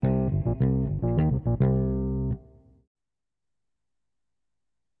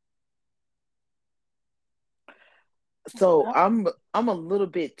So I'm a little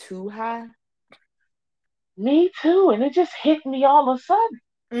bit too high. Me too. And it just hit me all of a sudden.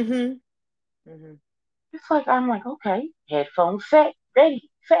 Mm-hmm. Mm-hmm. It's like, I'm like, okay, headphones set, ready,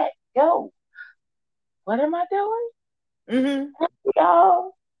 set, go. What am I doing? Mm-hmm.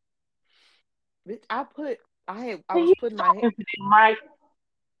 Y'all, Bitch, I and was you putting talking to them, Mike.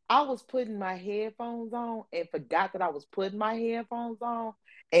 I was putting my headphones on and forgot that I was putting my headphones on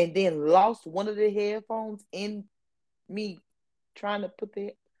and then lost one of the headphones in me trying to put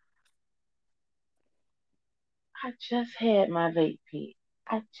the I just had my vape pen.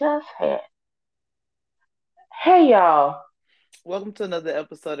 I just had. Hey, y'all. welcome to another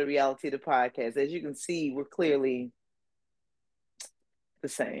episode of Reality the Podcast. As you can see, we're clearly the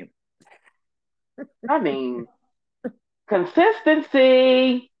same. I mean,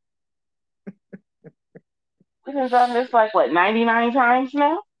 consistency. We have done this like, what, 99 times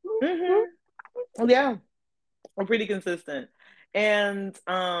now? Mhm. Mm-hmm. Yeah, we're pretty consistent. And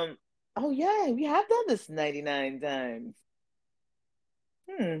oh yeah, we have done this 99 times.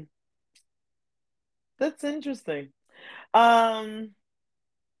 Hmm, that's interesting. Um,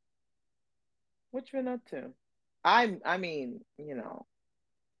 what you been up to? I mean,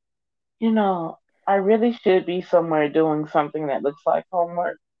 You know, I really should be somewhere doing something that looks like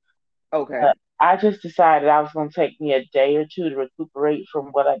homework. okay. But I just decided I was going to take me a day or two to recuperate from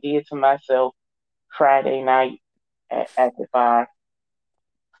what I did to myself Friday night at the bar,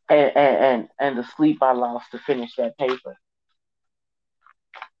 and the sleep I lost to finish that paper.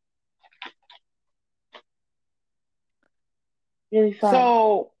 Really sorry.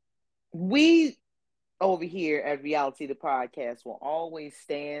 So we over here at Reality the Podcast will always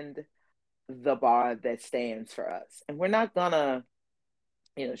stand the bar that stands for us. And we're not gonna,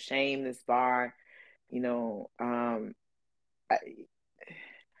 shame this bar. You know, I,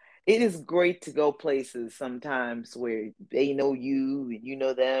 it is great to go places sometimes where they know you and you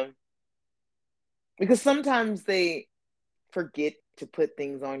know them. Because sometimes they forget to put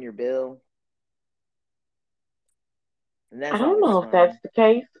things on your bill, and I that's don't always know if that's fun. the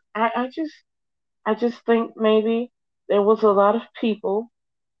case. I just think maybe there was a lot of people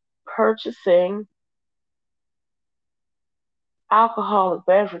purchasing alcoholic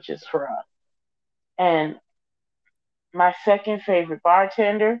beverages for us. And my second favorite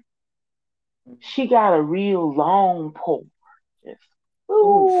bartender, she got a real long pour. Just,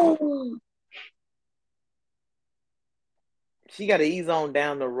 Oof. ooh, She got to ease on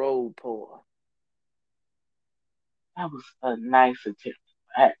down the road, poor. that was a nice attempt.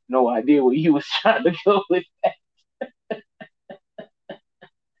 I had no idea where you was trying to go with that.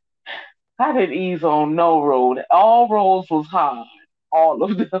 I didn't ease on no road. All roads was hard. All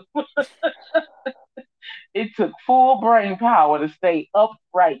of them. It took full brain power to stay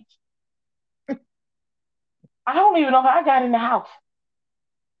upright. I don't even know how I got in the house.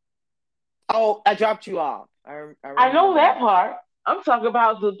 Oh, I dropped you off. I I remember know that that. part. I'm talking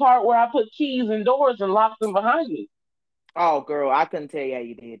about the part where I put keys in doors and locked them behind me. Oh, girl, I couldn't tell you how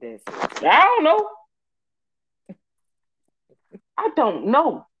you did that, sis. I don't know. I don't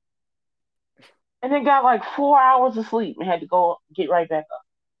know. And then got like 4 hours of sleep and had to go get right back up.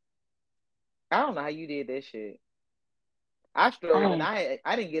 I don't know how you did that shit. I struggled and I,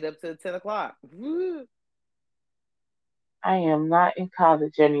 I didn't get up till 10 o'clock. I am not in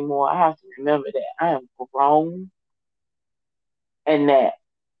college anymore. I have to remember that. I am grown and that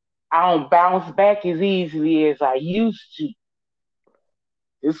I don't bounce back as easily as I used to.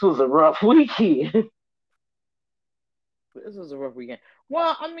 This was a rough weekend. This was a rough weekend.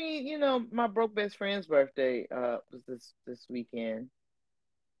 Well, I mean, my broke best friend's birthday was this weekend.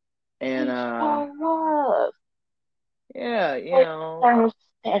 And It sure was. yeah, It turned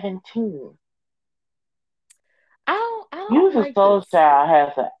 17. I don't Music like Soul this. Child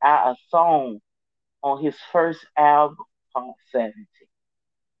has a song on his first album called 17.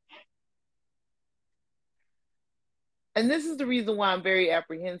 And this is the reason why I'm very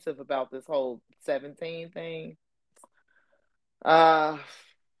apprehensive about this whole 17 thing. Uh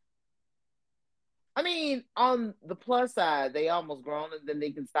I mean, on the plus side, they almost grown and then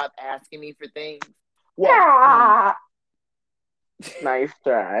they can stop asking me for things. Well, Ah, nice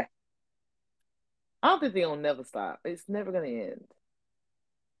try. I don't think they'll never stop. It's never gonna end.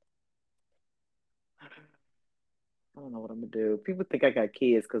 I don't know what I'm gonna do. People think I got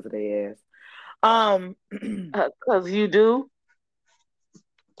kids because of their ass. Um, Because you do,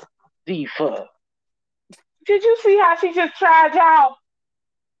 Diva. Did you see how she just tried y'all?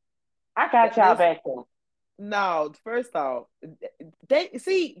 I got y'all this back though. no. First off, they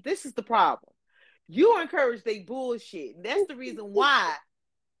see this is the problem. You encourage they bullshit. And that's the reason why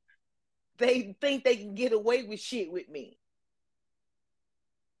they think they can get away with shit with me.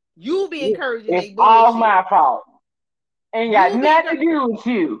 You be encouraging It's they all bullshit. my fault. Ain't got You be nothing to do with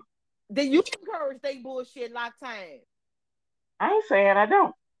you. then you encourage they bullshit like time. I ain't saying I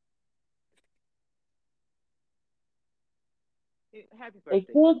don't. Happy They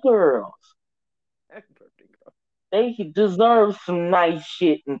birthday, good girl. girls. Happy birthday, girl. They deserve some nice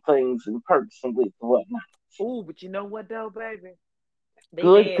shit and things and perks and whatnot. Ooh, but you know what though, baby? They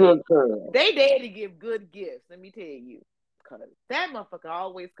Good daddy. girls. They daddy give good gifts. Let me tell you. Cause that motherfucker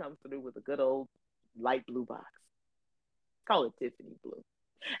always comes through with a good old light blue box. Call it Tiffany blue.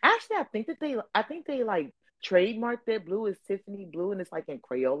 Actually, I think they like trademarked that blue as Tiffany blue, and it's like in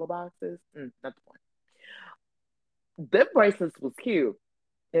Crayola boxes. Not the point. Them bracelets was cute,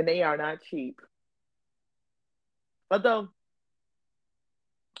 and they are not cheap. Although,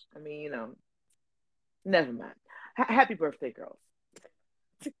 I mean, never mind. Happy birthday, girls.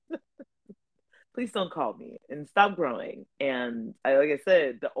 Please don't call me and stop growing. And like I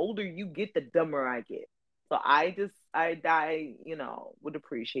said, the older you get, the dumber I get. So I would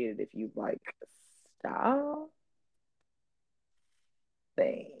appreciate it if you like stop.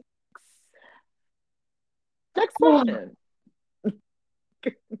 Thanks. Next question.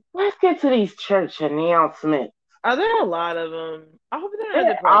 Let's get to these church announcements. Are there a lot of them? I hope they're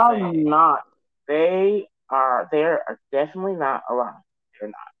not They are depressing. not. They are. There are definitely not a lot.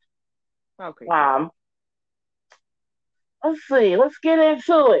 They're Okay, not. good. Let's see. Let's get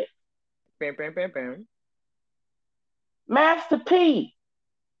into it. Bam, bam, bam, bam. Master P.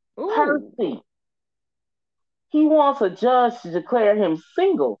 Ooh. Percy. He wants a judge to declare him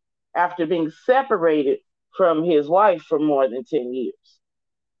single after being separated from his wife for more than 10 years.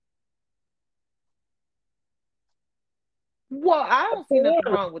 Well, I don't see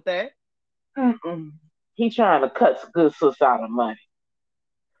nothing wrong with that. Mm-mm. He trying to cut good sis out of money.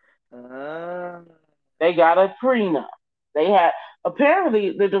 Uh, They got a prenup. They had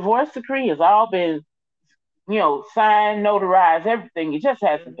apparently the divorce decree has all been, signed, notarized, everything. It just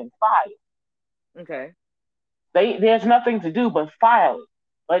hasn't mhm. been filed. Okay. There's nothing to do but file it.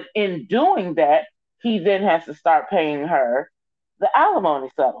 But in doing that, he then has to start paying her the alimony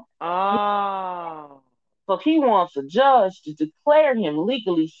settlement. Oh. So he wants a judge to declare him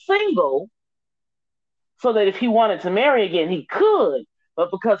legally single so that if he wanted to marry again, he could.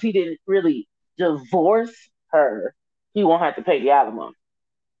 But because he didn't really divorce her, he won't have to pay the alimony.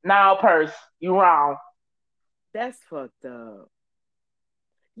 Now, Purse, you wrong. That's fucked up.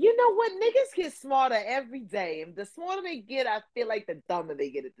 You know what? Niggas get smarter every day. And the smarter they get, I feel like the dumber they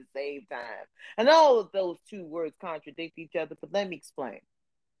get at the same time. And all of those two words contradict each other, but let me explain.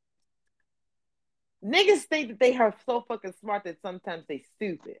 Niggas think that they are so fucking smart that sometimes they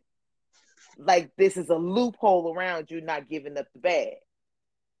stupid. Like this is a loophole around you not giving up the bag.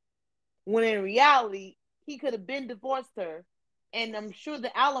 When in reality, he could have been divorced her, and I'm sure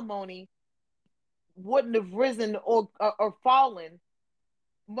the alimony wouldn't have risen or fallen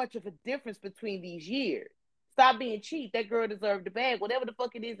much of a difference between these years. Stop being cheap. That girl deserved the bag. Whatever the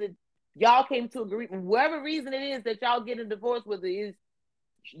fuck it is that y'all came to agreement, whatever reason it is that y'all getting a divorce, whether it is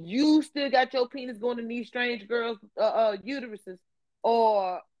you still got your penis going in these strange girls' uteruses,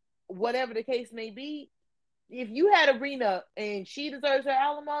 or whatever the case may be. If you had a Rena and she deserves her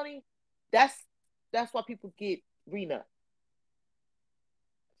alimony, that's that's why people get Rena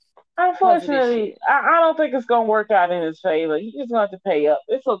because of this Unfortunately, shit. I don't think it's going to work out in his favor. He's just going to have to pay up.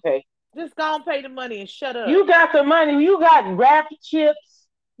 It's okay. Just go and pay the money and shut You up. got the money. You got wrapped chips.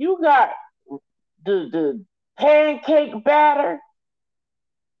 You got the pancake batter.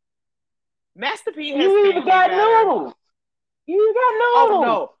 Master P has You even pancake got batter. noodles. You got Oh noodles.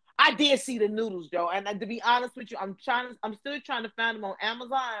 no, I did see the noodles, Joe. And to be honest with you, I'm still trying to find them on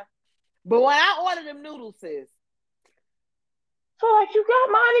Amazon. But when I ordered them noodles, sis, So like you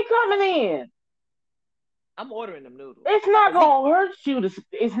got money coming in. I'm ordering them noodles It's not because he gonna hurt you to.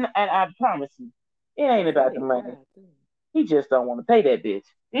 It's not, and I promise you, it ain't he about the said money. God. Dude. He just don't want to pay that bitch.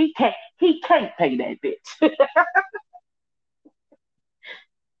 He can't. He can't pay that bitch.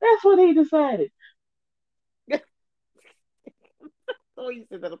 That's what he decided. Oh, you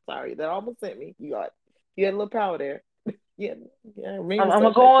said that. I'm sorry. That almost sent me. You had a little power there. Yeah, yeah. Ring I'm gonna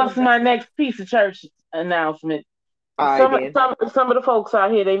research go that on thing. to my next piece of church announcement. All right, Some then. some some of the folks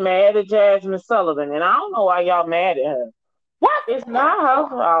out here they mad at Jasmine Sullivan, and I don't know why y'all mad at her. What? It's not her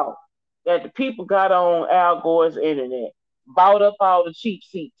fault that the people got on Al Gore's internet, bought up all the cheap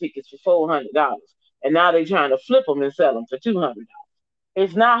seat tickets for $400, and now they're trying to flip them and sell them for $200.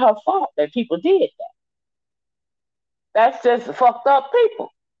 It's not her fault that people did that. That's just fucked up people.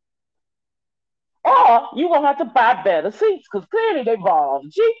 Or you're gonna have to buy better seats because clearly they bought all the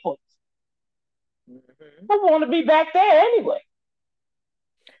cheap ones. Mm-hmm. I want to be back there anyway.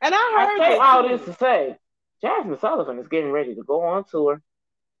 And I I heard say that all this too. to say, Jasmine Sullivan is getting ready to go on tour.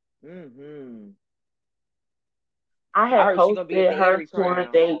 Mm-hmm. I I had heard she's gonna be at posted the her Airy tour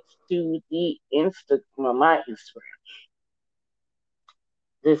Crown. dates to the my Instagram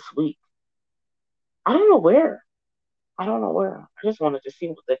this week. I don't know where. I don't know where. I just wanted to see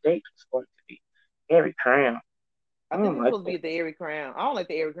what the date was going to be. Airy Crown. I I think don't it's like supposed to be that. at the Airy Crown. I don't like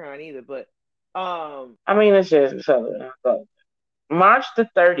the Airy Crown either, but um, I mean, it's Jasmine Sullivan. So, March the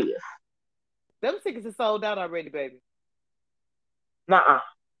 30th. them tickets are sold out already, baby. Nuh-uh.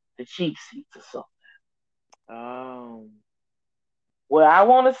 The cheap seats are so. Um, Where I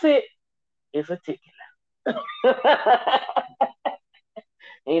want to sit is a ticket.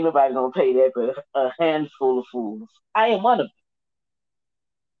 Ain't nobody gonna pay that but a handful of fools. I am one of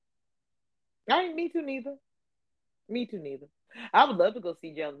them. I ain't me too neither. Me too neither. I would love to go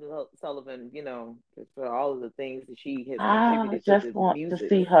see Jasmine Sullivan. For all of the things that she has I contributed to just the want to music.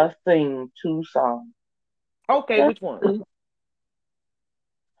 see her sing 2 songs. Okay, Just which one? two.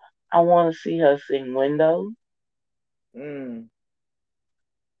 I want to see her sing Windows, Mm.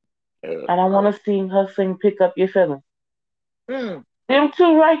 and I want to see her sing Pick Up Your Feelings. Mm. Them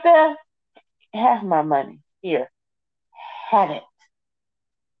two right there, have my money. Here, have it.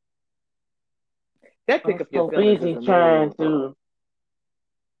 That I'm pick up your so feelings is busy trying amazing. to.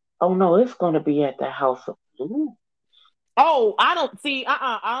 Oh no, it's gonna be at the House of Blues. Oh, I don't see.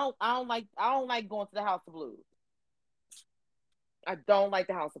 I don't like going to the House of Blues. I don't like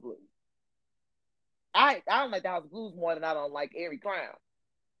the House of Blues. I don't like the House of Blues more than I don't like Airy Crown.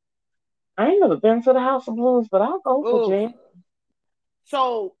 I ain't never been to the House of Blues, but I'll go for Oof. jam.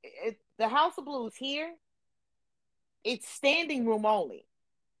 So the House of Blues here, it's standing room only.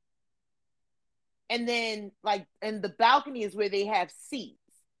 And then and the balcony is where they have seats.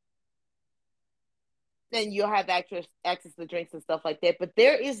 Then you'll have access to drinks and stuff like that. But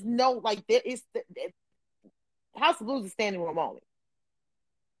there is no there is the House of Blues is standing room only.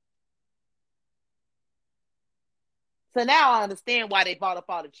 So now I understand why they bought up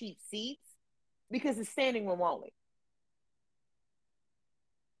all the cheap seats because it's standing room only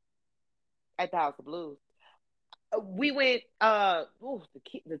at the House of Blues. We went. The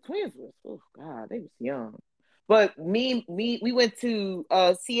twins was. Oh God, they was young. But we went to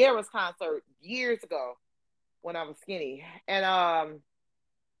Sierra's concert years ago when I was skinny, and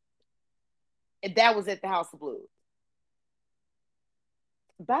that was at the House of Blues.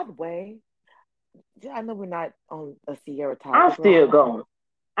 By the way, I know we're not on a Sierra I'm topic right still now. going.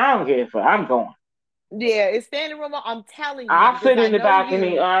 I don't care if I'm going. Yeah, it's standing room. I'm telling you I because sit I in the know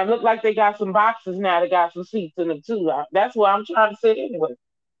balcony. you. Look like they got some boxes now. They got some seats in them too. That's where I'm trying to sit anyway.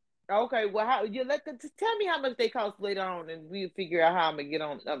 Okay, well, how you tell me how much they cost later on, and we'll figure out how I'm gonna get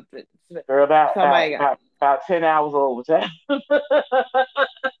on. Girl, Somebody. about 10 hours overtime.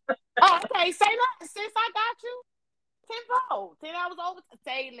 Oh, okay. Say less, sis. I got you. Tenfold. 10 hours over.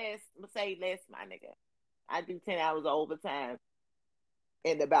 Say less. Say less, my nigga. I do 10 hours of overtime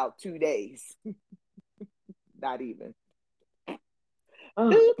in about 2 days. Not even.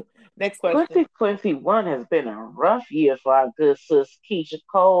 Boop. Next question. 2021 has been a rough year for our good sis Keisha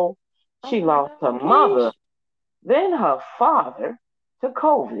Cole. She Oh lost her no, mother, Keish. then her father to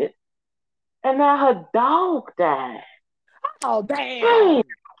COVID, and now her dog died. Oh Hey, damn.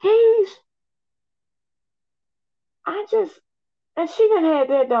 Keish, I just, and she done had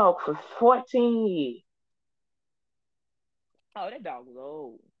that dog for 14 years. Oh, that dog was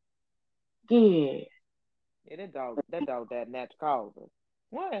old. Yeah, Yeah, that dog died natural causes.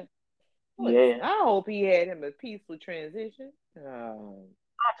 What? Listen, yeah, I hope he had him a peaceful transition.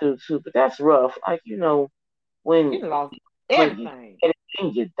 I do too, but that's rough. Like, She when lost when you everything. get it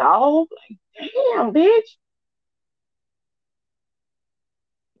in your dog, like, damn, bitch.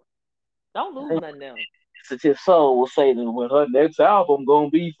 Don't lose nothing else. Sensitive soul will say that when her next album gonna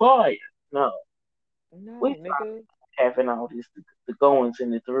be fire. No, we No, nigga. having all these the goings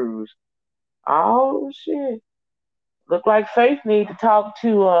and the throughs. Oh shit! Look like Faith need to talk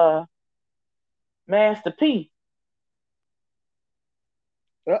to Master P.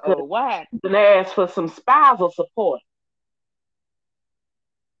 Cause What happened? and ask for some spousal support.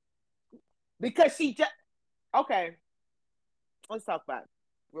 Because she just okay. Let's talk about it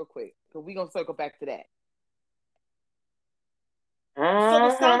real quick. Cause we gonna circle back to that. So the Uh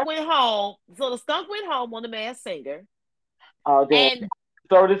huh. skunk went home. So the skunk went home on the Masked Singer, Oh damn! and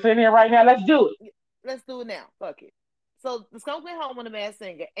Throw this in here right now. Let's do it. let's do it now. Fuck it. So the skunk went home on the Masked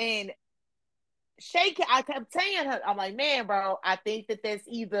Singer, and I kept saying her, I'm like, man, bro, I think that's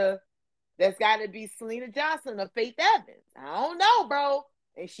got to be Selena Johnson or Faith Evans. I don't know, bro.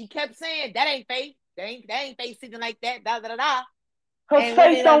 And she kept saying that ain't Faith. They ain't Faith singing like that. Da da da da. Cause And when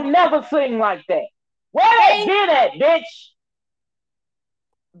Faith they done, don't never sing like that. Where that Faith, been at, bitch?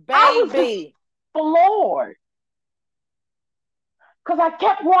 I was just baby. floored. Cause I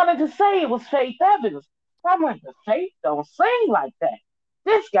kept wanting to say it was Faith Evans. But I'm like, the Faith don't sing like that.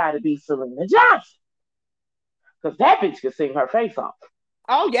 This gotta be Selena Johnson. Cause that bitch can sing her face off.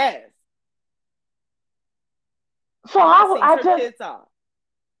 Oh yes, So Mama sings I her just, tits off.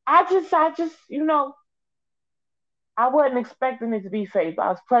 I just, I wasn't expecting it to be Faith. I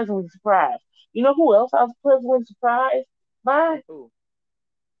was pleasantly surprised. You know who else I was pleasantly surprised by? Ooh, ooh.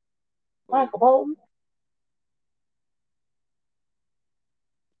 Michael Bolton.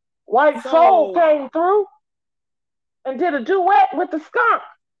 White Soul So, came through and did a duet with the skunk.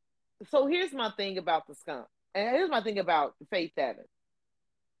 so here's my thing about the skunk, and here's my thing about Faith Evans,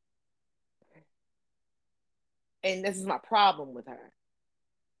 and this is my problem with her.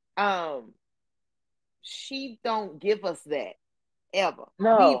 Um, she don't give us that ever. We've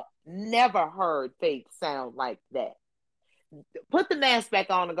No. never heard Faith sound like that. Put the mask back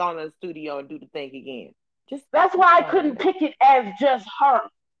on and go in the studio and do the thing again. That's Just why I try it couldn't again. pick it as just her.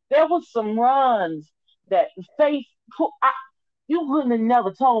 There was some runs that Faith put. You wouldn't have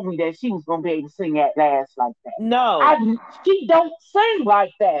never told me that she was gonna be able to sing at last like that. No, She don't sing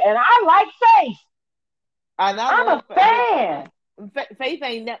like that, and I like Faith. and I I'm love, a but fan. Faith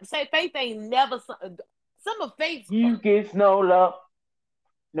ain't never say Faith ain't never some of Faith's You get no love,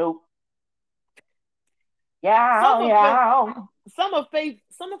 nope. some Yeah, of Faith yeah.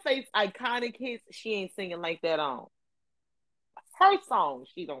 some of Faith's iconic hits she ain't singing like that on. Her songs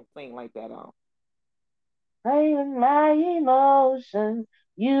she don't sing like that on. Playing my emotions,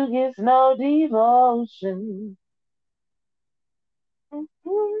 you get no devotion.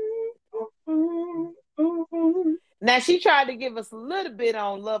 Now she tried to give us a little bit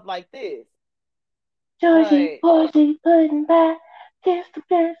on Love Like This, Georgie, but Porgy, pudding pie, kiss the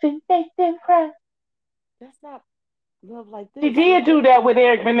person, make them cry. that's not Love Like She This. She did do sang. that with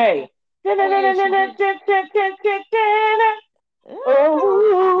Eric Benet. Oh yeah, she did.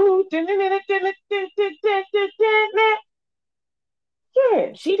 Oh,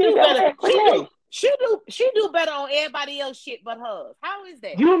 yeah, she She did do that with better. Eric Benet. She do better on everybody else shit but hers. How is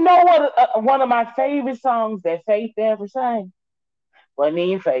that? You know what? One of my favorite songs that Faith ever sang? Wasn't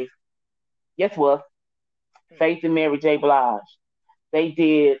even Faith. Guess what? Faith and Mary J. Blige. They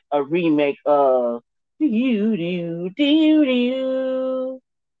did a remake of Do Do Do Do.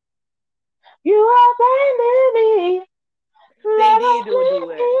 You abandoned me, They never did do leave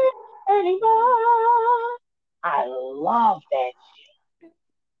it. me Mm. anymore. I love that.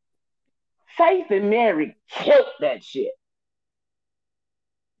 Faith and Mary killed that shit.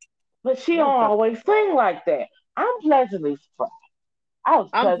 But she don't No, for always sing like that. I'm pleasantly surprised. I was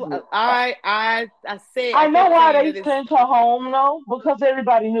pleasantly surprised. I I know kept why saying they that it's sent her home though, because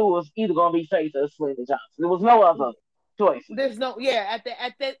everybody knew it was either gonna be Faith or Selena Johnson. There was no other choices. there's no yeah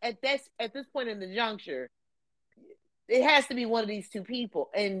at this point in the juncture it has to be one of these two people.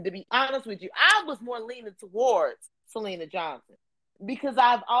 And to be honest with you, I was more leaning towards Selena Johnson because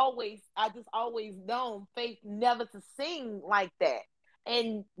I just always known Faith never to sing like that.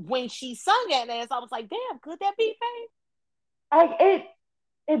 And when she sung that ass, I was like, damn, could that be Faith?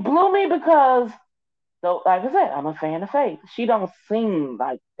 It blew me because though, like I said, I'm a fan of Faith. She don't sing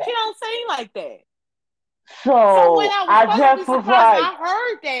like She that. don't sing like that. So when So I was I pleasantly just was surprised when like, I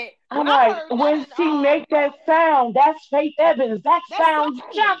heard that, when I'm I like, heard that, when and she make that sound, that's Faith Evans. That that's sounds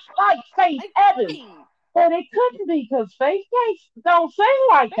Faith. just like Faith Like Evans. Faith. But it couldn't be because Faith don't sing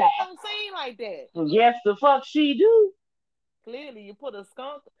like Faith that. don't sing like that. Yes, the fuck she do. Clearly, you put a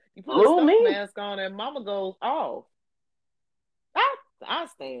Blew skunk me. mask on, and Mama goes, "Oh, I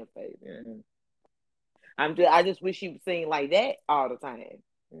stand Faith." I just wish she would sing like that all the time.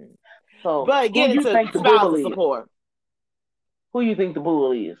 Mm. So But who getting you to think the bull spousal is? support. Who you think the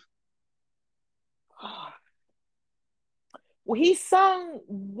bull is? Well, he sung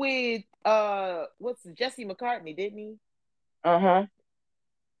with what's Jesse McCartney, didn't he? Uh-huh.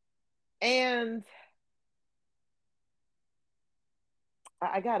 And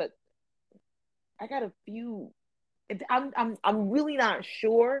I got a I got a few. I'm really not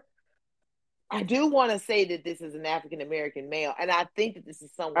sure. I do want to say that this is an African American male, and I think that this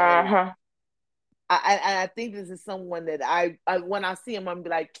is someone that Uh-huh. I think this is someone that I when I see him, I'm be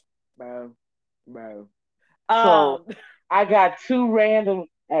like, bro, bro. So Um, I got two random,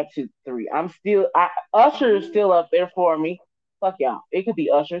 actually three. Usher is still up there for me. Fuck y'all. It could be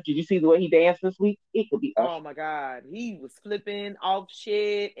Usher. Did you see the way he danced this week? It could be oh Usher. my God, he was flipping off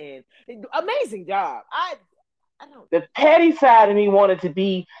shit and amazing job. I don't. The petty side of me wanted to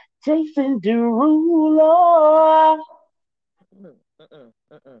be Jason Derulo. Mm-mm, mm-mm,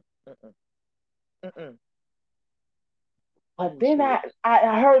 mm-mm, mm-mm, mm-mm. But Oh then shit.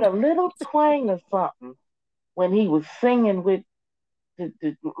 I heard a little twang or something when he was singing with the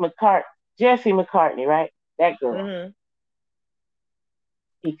Jesse McCartney, right? That girl. Mm-hmm.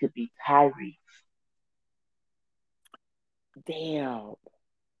 He could be Tyrese. Damn.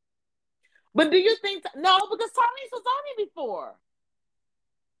 But do you think no? Because Tyrese was on it before.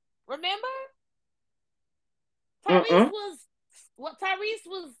 Remember? Tyrese Mm-mm. was what? Tyrese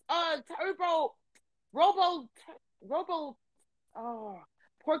was Turbo Robo Robo oh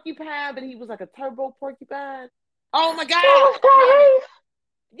Porcupine, but he was like a Turbo Porcupine. Oh my That God! Damn it! was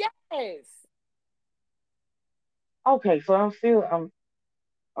Yes. Tyrese. Okay, so I'm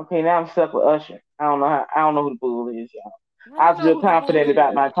okay. Now I'm stuck with Usher. I don't know who the bull is, y'all. I I don't was know real who the bull confident about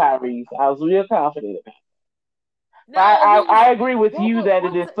is. my Tyrese. I was real confident about it. But No, he was I agree with you Robo. that it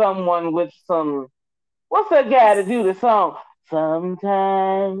What was is it? someone with some. What's that guy to do the song?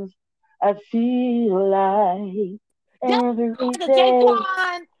 Sometimes I feel like Yeah, every like a day.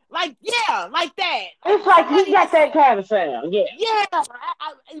 Jaquan. Like yeah, like that. Like It's like he somebody got that's that kind of sound. Yeah. yeah.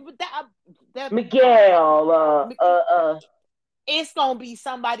 That Miguel. it's gonna be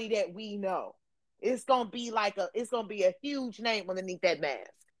somebody that we know. It's gonna be a huge name underneath that mask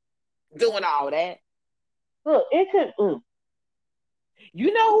doing all that. Look,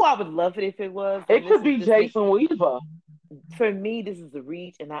 You know who I would love it if it was, it and this could is be just me. Jason Weaver. For me, this is a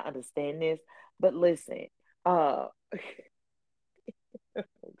reach, and I understand this. But listen, uh, oh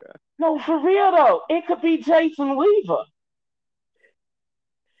God. No, for real though, it could be Jason Weaver.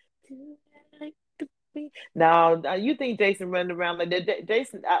 No, you think Jason running around like that?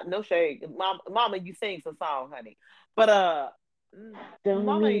 Jason, no shade, mama, you sing some song, honey. But Don't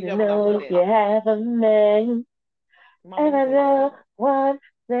mama need ain't to jumping off know no if you damn. have a man. Mama, And you I sing know some. one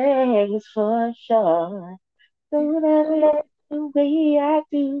thing's for sure. Don't I let the way I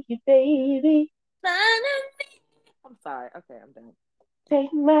do you, baby. I'm sorry. Okay, I'm done.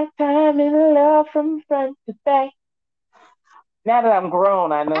 Take my time in love from front to back. Now that I'm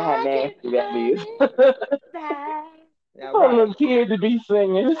grown, I know how I can nasty that run is. it back. Yeah, For a right. little kid to be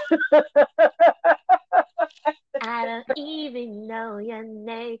singing. I don't even know your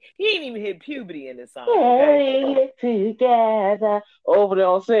name. He ain't even hit puberty in this song, okay? Carry it together. Over there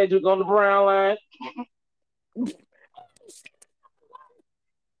on Cedric on the brown line.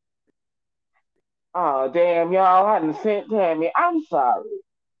 Oh, damn, y'all. I done sent Tammy. I'm sorry.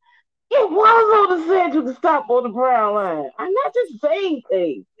 It was on the Cedric to stop on the brown line. I'm not just saying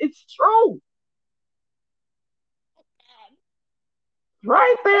things. It's true.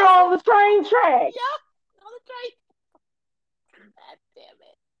 Right there That's on what. the train track. Yeah, on the train. God damn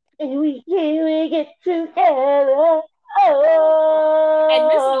it. And we get together.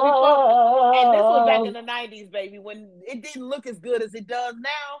 And this was before, and this was back in Oh. the '90s, baby, when it didn't look as good as it does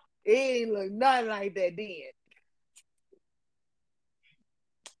now. It ain't look nothing like that then.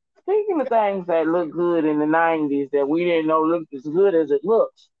 Speaking of things that look good in the 90s that we didn't know looked as good as it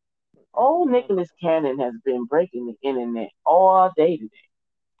looks, Oh old God. Nicholas Cannon has been breaking the internet all day today.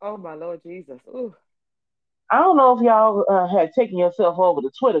 Oh my Lord Jesus. Ooh. I don't know if y'all had taken yourself over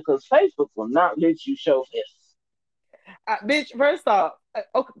to Twitter because Facebook will not let you show this. Bitch, first off,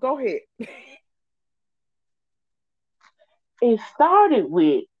 okay, go ahead. It started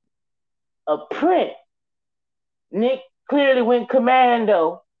with a print. Nick clearly went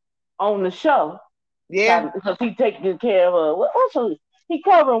commando on the show Yeah, because he taking care of what's her, he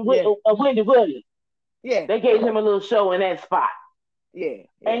covering yeah, Wendy Williams. yeah, They gave him a little show in that spot. yeah,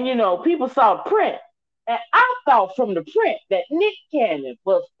 And yeah. people saw print. And I thought from the print that Nick Cannon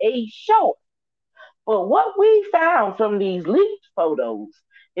was a short. But what we found from these leaked photos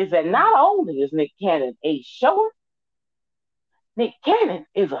is that not only is Nick Cannon a short, Nick Cannon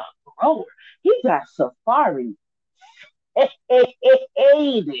is a grower. He got Safari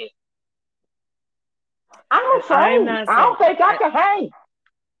hated. I'm And I'm afraid. not I saying. don't think I can hang.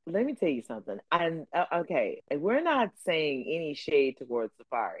 Let me tell you something. And okay, we're not saying any shade towards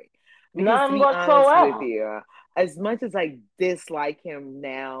Safari, because to None be honest with whatsoever. you, as much as I dislike him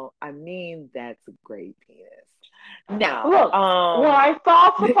now, I mean that's a great penis. Now, Look, when I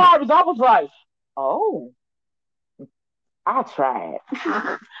saw yeah, Safaris, I was like, oh, I'll try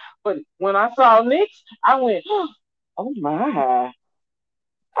it. But when I saw Nick's, I went, oh my.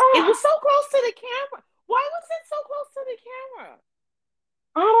 it was Ah, so close to the camera. Why was it so close to the camera?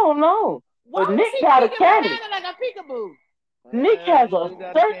 I don't know. Why But was Nick he got a peeking cannon. behind it like a peekaboo? Nick has He a do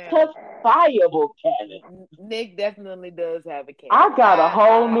got a cannon. certifiable cannon. Nick definitely does have a I cannon. got a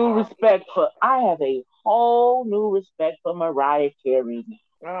whole new respect for. I have a whole new respect for Mariah Carey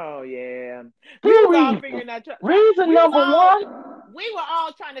now. Oh yeah. We Two was all reasons. figuring out. Reason number one, We were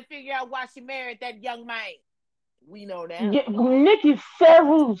all trying to figure out why she married that young man. We know now. Nikki's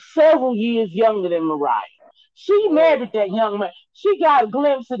several years younger than Mariah. She Whoa. married that young man. She got a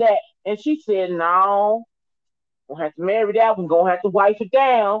glimpse of that, and she said, "No, gonna have to marry that one. Gonna have to wife it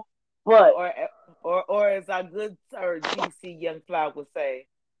down." But Or or as our good sir GC Young Flower would say,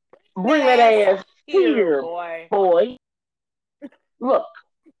 that bring that ass ass here, here, boy. boy. Look,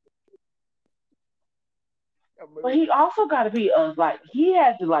 but he also got to be like he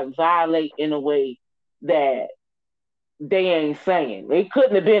had to like violate in a way that they ain't saying. It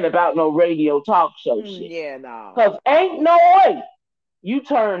couldn't have been about no radio talk show shit. Yeah, no. Cause ain't no way you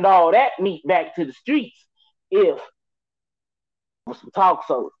turned all that meat back to the streets if some talk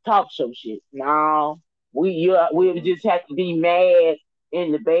show shit. No, we Mm-mm. just have to be mad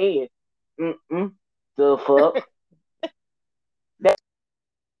in the bed. Mm-mm. The fuck. That.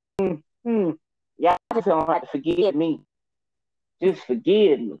 Mm, y'all just don't have to forgive me. Just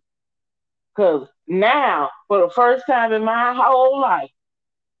forgive me. Cause now, for the first time in my whole life,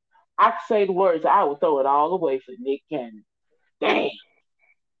 I can say the words. I would throw it all away for Nick Cannon. Damn.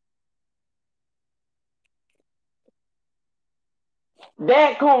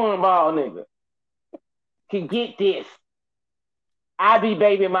 That cornball nigga can get this. I be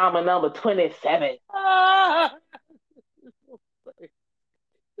baby mama number 27. Ah,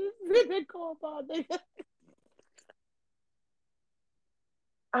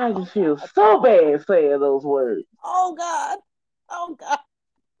 I oh just feel God. so bad saying those words. Oh God. Oh God.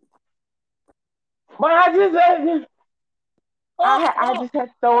 But I Oh, just had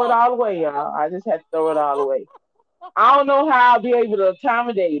to throw it oh, all away, y'all. I just had to throw it all away. I don't know how I'll be able to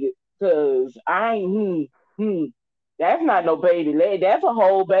accommodate it because I ain't. That's not no baby leg. That's a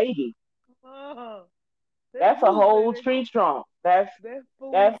whole baby. oh. That That's a fool said whole that. tree trunk. That's That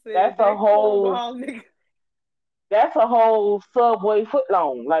fool that's said that's a that whole cornball nigga that's a whole subway foot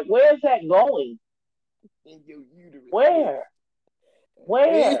long. Like where's that going? in your uterus, bitch. Where?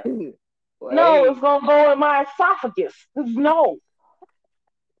 Where? No, it's Wait. gonna go in my esophagus. No.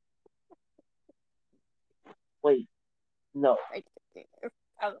 Wait, no.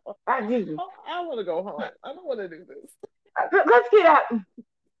 I, I just I want to go home. I don't want to do this. let's get out.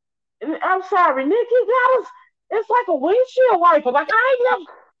 I'm sorry, Nick. You got us. It's like a windshield wiper. Like I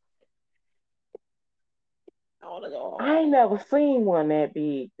want to go I home. ain't never seen one that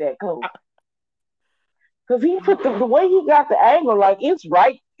big, that close. Cause he put the way he got the angle, like it's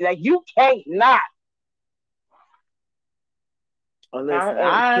right. Like you can't not. Oh, I, listen,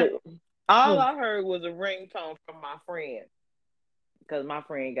 and all I heard was a ringtone from my friend because my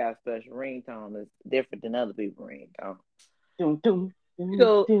friend got a special ringtone that's different than other people's ringtone. doom, doom, doom,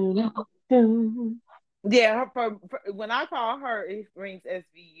 So doom, doom. yeah, when I call her, it rings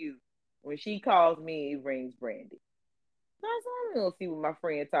SVU. When she calls me, it rings Brandy. So I'm gonna see what my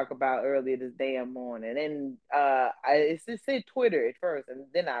friend talked about earlier this damn morning, and it said Twitter at first, and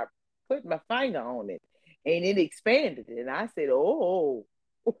then I put my finger on it, and it expanded it, and I said, "Oh,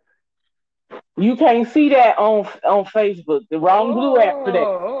 You can't see that on Facebook. The wrong blue app for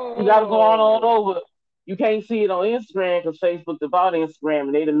that. You got to go on oh." over. You can't see it on Instagram because Facebook bought Instagram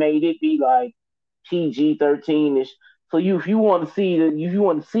and they done made it be like PG-13 ish. So if you want to see it, if you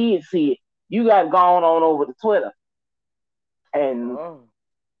want to see it, you got to go on over to Twitter. And Oh,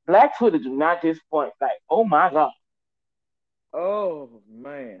 Black Twitter do not disappoint. Like, oh my god. oh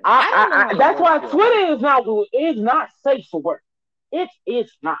man, I don't know how to That's work why Twitter. Twitter is not safe for work.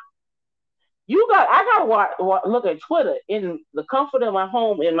 It's not. I gotta look at Twitter in the comfort of my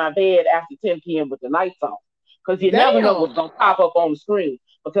home in my bed after 10 p.m. with the lights on, because you never know what's Damn. gonna pop up on the screen.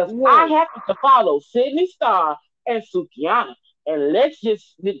 Because I Whoa. happen to follow Sydney Star and Sukiana, and that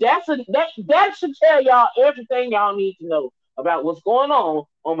should tell y'all everything y'all need to know about what's going on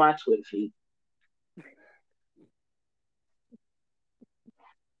my Twitter feed.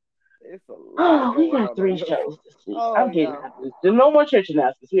 It's a lot Oh, we going got on three your. shows this week. Oh I'm getting yeah. out of this. There's no more church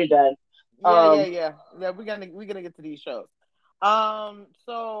announcements. We're done. Yeah, yeah, Um, yeah. Yeah, we're gonna get to these shows.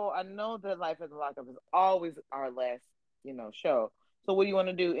 So I know that Life as a Lockup is always our last, show. So what do you want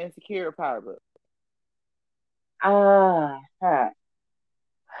to do? Insecure or Power Book? huh.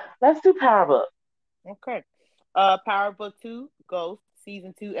 Let's do Power Book. Okay. Power Book 2, Ghost,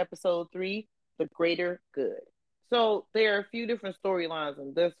 Season 2, Episode 3, The Greater Good. So there are a few different storylines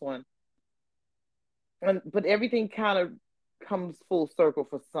in this one, but everything kind of comes full circle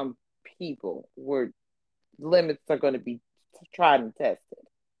for some people where limits are going to be tried and tested.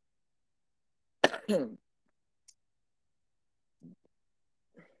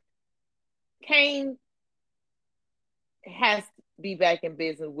 Kane has be back in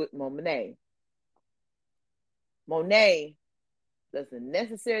business with Monet. Monet doesn't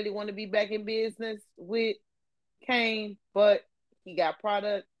necessarily want to be back in business with Kane, but he got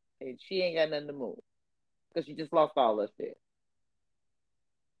product and she ain't got nothing to move because she just lost all of it.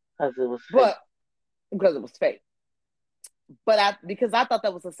 Because it was fake. But because it was fake. But because I thought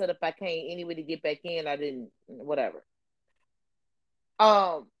that was a setup by Kane anyway to get back in, I didn't whatever.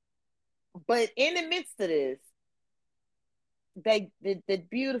 But in the midst of this, the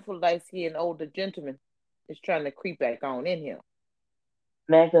beautiful light skinned older gentleman is trying to creep back on in him.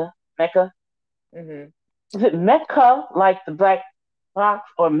 Mecca. Mm-hmm. Is it Mecca like the black box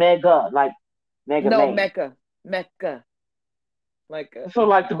or Mega like Mega No, Man? Mecca. Like So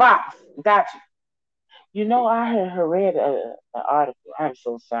like the box. Gotcha. You know, I had read an article. I'm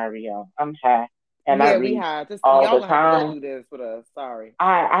so sorry, y'all. I'm high and I yeah, we read have just all y'all the gonna have to go time. through this with us. Sorry.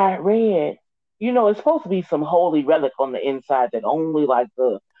 I read, it's supposed to be some holy relic on the inside that only like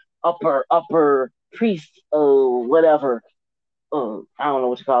the upper priest, whatever, I don't know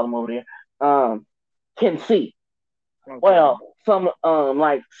what you call them over there, can see. Okay. Well, some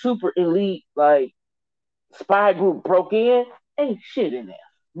like super elite like spy group broke in. Ain't shit in there.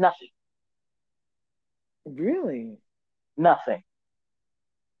 Nothing. Really? Nothing.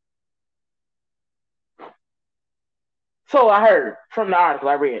 So I heard from the article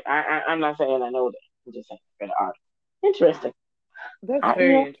I read. I'm not saying I know that. I'm just saying I read the article. Interesting. That's Yeah.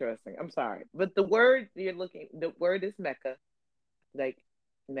 very interesting. I'm sorry, but the word you're looking, the word is Mecca, like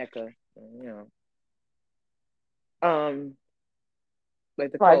Mecca. Um,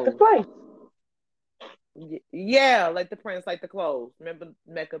 like the Like the clothes. place. Yeah, like the prince, like the clothes. Remember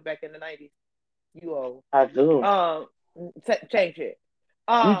Mecca back in the 90s? You old. I do. Um, change it.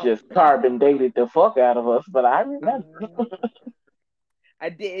 You Um, just carbon dated the fuck out of us, but I remember. I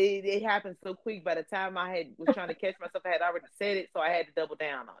did. It happened so quick. By the time was trying to catch myself, I had already said it, so I had to double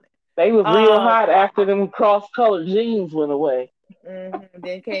down on it. They was real Um, hot after them cross colored jeans went away.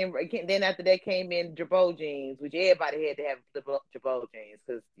 then after that came in Jabot jeans, which everybody had to have the Jabot jeans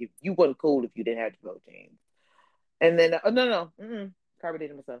because you wasn't cool if you didn't have Jabot jeans. And then no,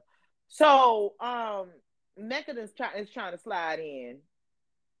 carbonated myself. So Mecca is trying to slide in,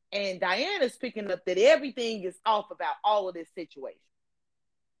 and Diana's picking up that everything is off about all of this situation.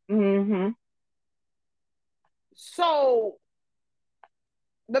 Mm-hmm. So,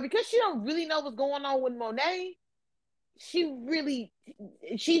 but because she don't really know what's going on with Monet, she's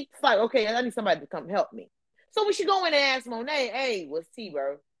like, okay, I need somebody to come help me. So when she go in and ask Monet, hey, what's T,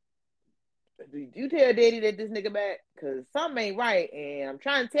 bro? Did you tell Daddy that this nigga back? Because something ain't right, and I'm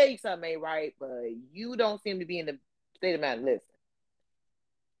trying to tell you something ain't right, but you don't seem to be in the state of mind to listen.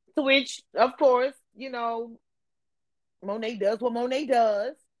 To which, of course, Monet does what Monet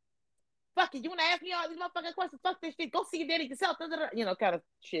does. Fuck it, you want to ask me all these motherfucking questions? Fuck this shit. Go see your daddy yourself. Kind of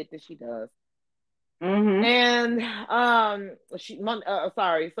shit that she does. Mm-hmm. And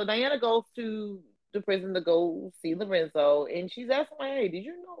sorry. So Diana goes to the prison to go see Lorenzo, and she's asking, "Hey, did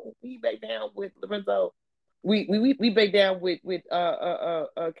you know we back down with Lorenzo? We back down with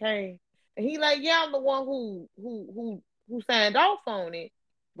Kane." And he like, "Yeah, I'm the one who signed off on it,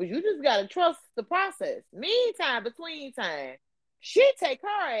 but you just gotta trust the process." Meantime, between time, she take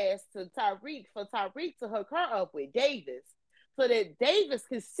her ass to Tariq for Tariq to hook her up with Davis, so that Davis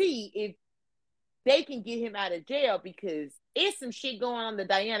can see if they can get him out of jail because it's some shit going on that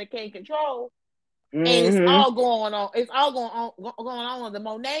Diana can't control. And it's Mm-hmm. all going on. It's all going on with the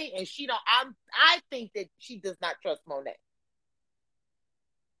Monet, and she don't. I think that she does not trust Monet.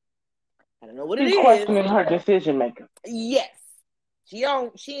 I don't know what it She's is. questioning her decision maker. Yes, she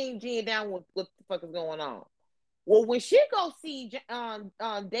don't. She ain't geeing down with what the fuck is going on. Well, when she go see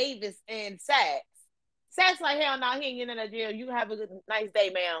Davis and Sachs like, hell no, he ain't getting out of jail. You have a nice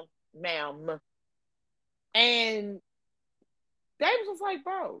day, ma'am. And Davis was like,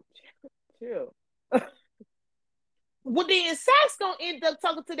 bro, chill. Well, then Sachs gonna end up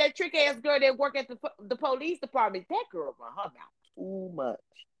talking to that trick ass girl that work at the police department. That girl run her mouth too much.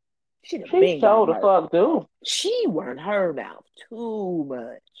 She'd have She been got showed the murdered. fuck dude. She run her mouth too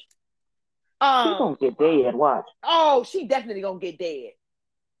much. She gonna get dead. Watch. Oh, she definitely gonna get dead.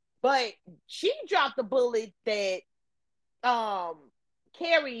 But she dropped the bullet that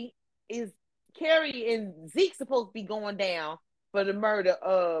Carrie and Zeke supposed to be going down for the murder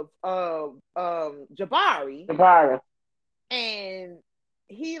of Jabari. Jabari. And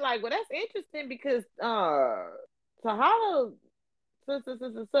he like, well, that's interesting because Tahala,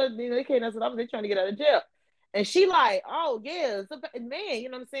 they came and said, they're trying to get out of jail. And she like, oh yeah, man, you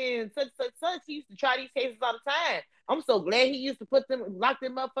know what I'm saying? Such. He used to try these cases all the time. I'm so glad he used to lock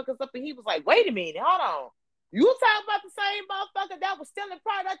them motherfuckers up. And he was like, wait a minute, hold on. You talking about the same motherfucker that was stealing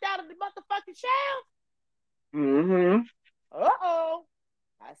product out of the motherfucking shelf? Mm-hmm. Uh-oh.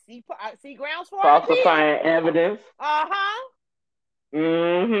 I see grounds for an appeal. Falsifying evidence. Uh-huh.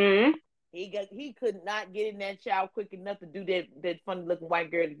 Mm-hmm. He could not get in that shower quick enough to do that funny looking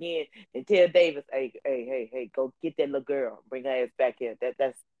white girl again and tell Davis, hey, go get that little girl, bring her ass back here.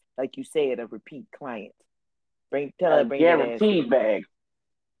 That's like you said, a repeat client. Tell her A bring that ass here. guaranteed bag.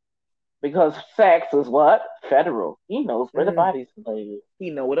 Because Sachs is what? Federal. He knows where the bodies are laid. He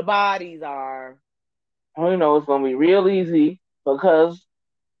know where the bodies are. He knows it's gonna be real easy because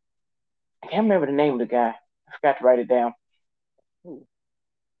I can't remember the name of the guy. I forgot to write it down. Who?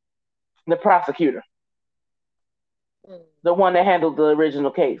 The prosecutor. The one that handled the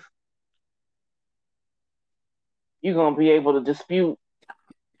original case. You're gonna be able to dispute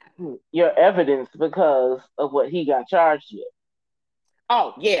your evidence because of what he got charged with.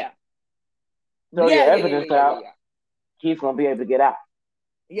 Oh yeah. Throw your evidence out, he's gonna be able to get out.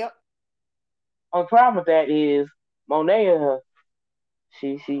 Yep. The problem with that is Monet,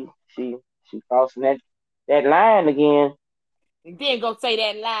 she crossing that line again. And then go say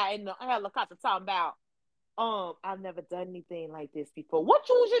that lie in the helicopter talking about, I've never done anything like this before. What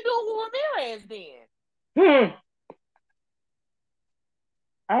you was you doing with Ramirez then?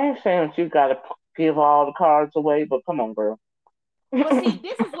 I ain't saying that you gotta give all the cards away, but come on, girl. But see,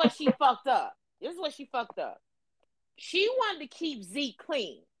 this is what she fucked up. She wanted to keep Zeke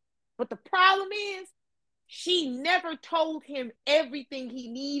clean. But the problem is, she never told him everything he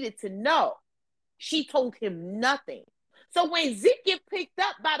needed to know. She told him nothing. So when Zeke get picked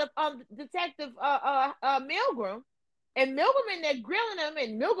up by the detective Milgram, and Milgram in there grilling him,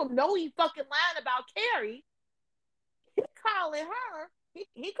 and Milgram know he fucking lying about Carrie, he calling her.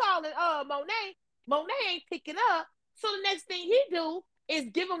 He calling Monet. Monet ain't picking up. So the next thing he do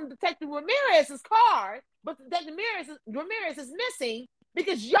is give him Detective Ramirez's card, but Detective Ramirez is missing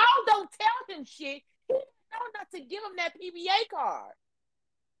because y'all don't tell him shit. He didn't know not to give him that PBA card.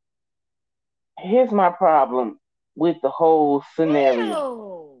 Here's my problem with the whole scenario.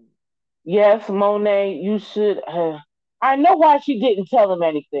 Ew. Yes, Monet, you should have. I know why she didn't tell him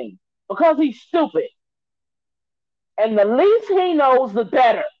anything. Because he's stupid. And the least he knows, the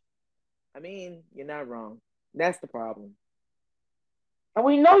better. I mean, you're not wrong. That's the problem. And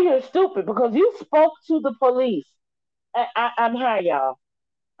we know you're stupid because you spoke to the police. I'm high, y'all.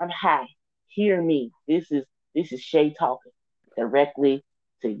 I'm high. Hear me. This is Shay talking directly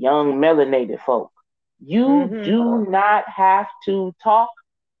to young melanated folk. You do not have to talk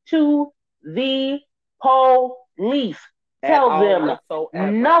to the police. Tell them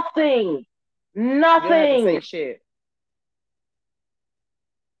whatsoever. Nothing. You don't have to say shit.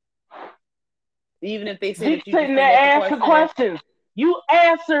 Even if they say that you sitting there asking questions. You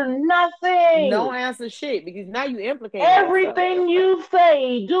answer nothing. No answer shit because now you implicate everything you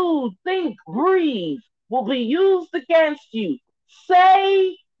say, do, think, breathe will be used against you.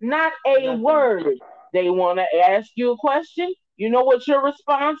 Say not a word. They want to ask you a question. You know what your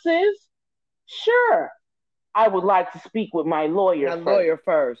response is? Sure. I would like to speak with my lawyer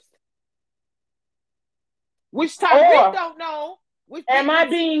first. Which Tyreek don't know. Am I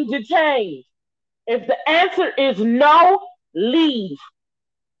being detained? If the answer is no, leave.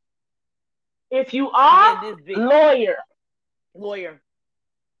 If you are, lawyer.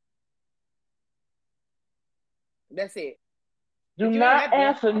 That's it. Do not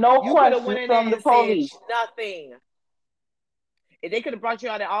answer no questions from the police. Nothing. If they could have brought you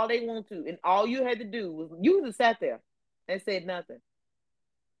out there all they want to, and all you had to do was you just sat there and said nothing.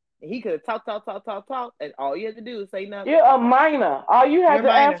 And he could have talked, and all you had to do is say nothing. You're a minor. All you had to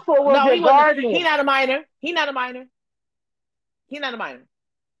ask for was your guardian. He's not a minor.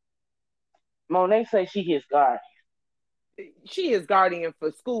 Monet says she his guardian. She is guardian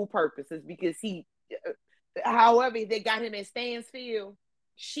for school purposes because however they got him in Stansfield,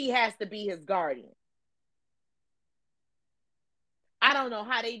 she has to be his guardian. I don't know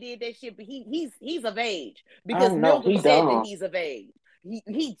how they did that shit, but he's of age because Milgram said that he's of age.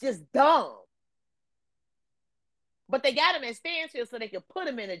 He's just dumb. But they got him in Stansfield so they could put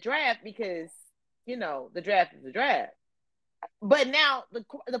him in a draft because, the draft is the draft. But now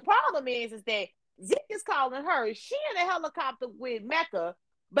the problem is that Zeke is calling her. She in a helicopter with Mecca,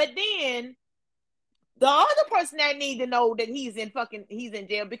 but then the other person that need to know that he's in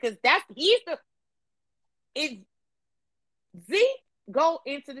jail because if Zeke go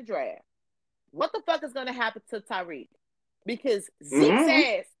into the draft, what the fuck is gonna happen to Tyreek? Because Zeke's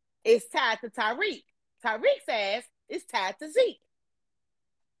ass is tied to Tyreek. Tyreek's ass is tied to Zeke.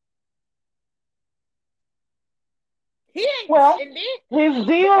 His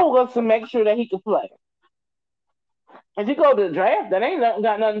deal was to make sure that he could play. If you go to the draft, that ain't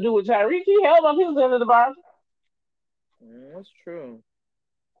got nothing to do with Tyreek. He held up his end of the bargain. That's true.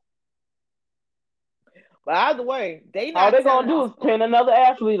 But either way, they All not they're gonna telling do us. is pin another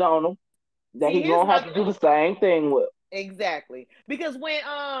athlete on him that See, he's here's gonna have my to do the same thing with. exactly because when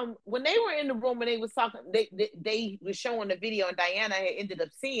they were in the room and they was talking, they was showing the video and Diana had ended up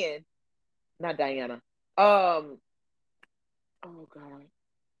seeing not Diana, oh god,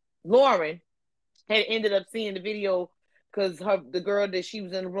 Lauren had ended up seeing the video because the girl that she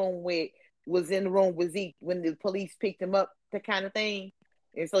was in the room with was in the room with Zeke when the police picked him up, that kind of thing.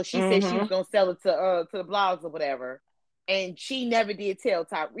 And so she said she was Mm-hmm. gonna sell it to the blogs or whatever. And she never did tell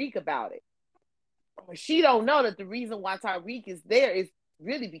Tyreek about it. She don't know that the reason why Tyreek is there is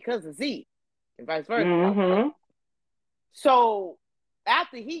really because of Zeke and vice versa. Mm-hmm. So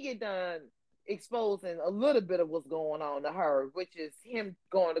after he get done exposing a little bit of what's going on to her, which is him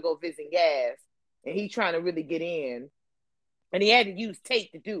going to go visit Yaz, and he trying to really get in, and he had to use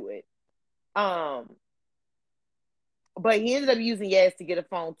Tate to do it. But he ended up using Yaz to get a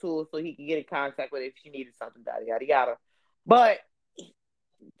phone tool so he could get in contact with her if she needed something, yada yada yada. But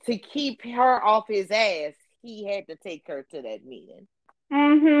to keep her off his ass, he had to take her to that meeting.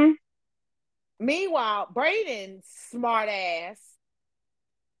 Mm-hmm. Meanwhile, Braden, smart ass,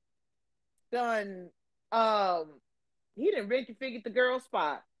 done he didn't really figure the girl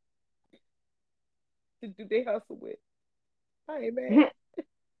spot to do they hustle with. I ain't mad.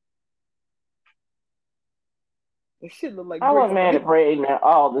 It should look like I bricks wasn't to mad at me. Braden at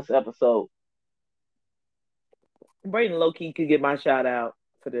all this episode. Braden low key could get my shout out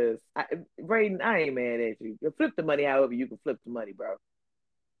for this. Braden, I ain't mad at you. You flip the money however you can flip the money, bro.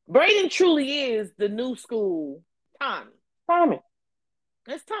 Braden truly is the new school Tommy. Tommy.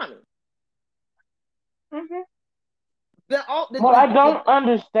 That's Tommy. Mm-hmm. The, all, What I don't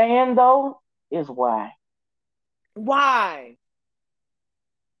understand though is why. why?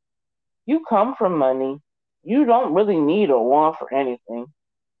 You come from money. You don't really need or want for anything.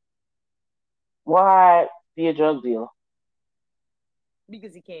 Why be a drug dealer?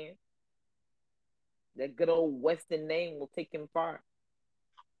 Because he can. That good old Western name will take him far.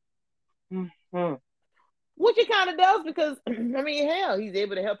 Mm-hmm. Which he kind of does because I mean, hell, he's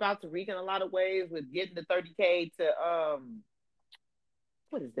able to help out Tariq in a lot of ways with getting the 30K to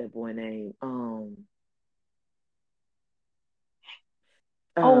what is that boy name?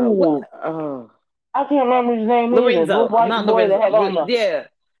 What Oh, I can't remember his name either. The little Lorenzo, white not boy that Lorenzo. had on Yeah.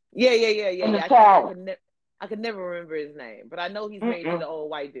 in the I tower. could I could never remember his name, but I know he's married to Mm-mm. the old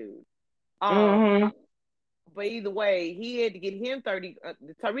white dude. Mm-hmm. But either way, he had to get him 30.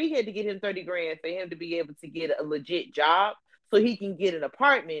 Tariq had to get him 30 grand for him to be able to get a legit job, so he can get an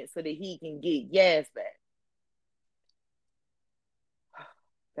apartment, so that he can get Yaz back.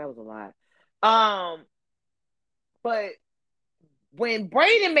 That was a lot. But when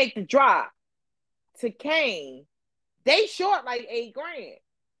Braden make the drop to Kane, they short like 8 grand.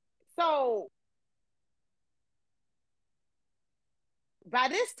 So by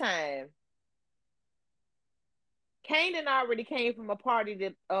this time, Kanan already came from a party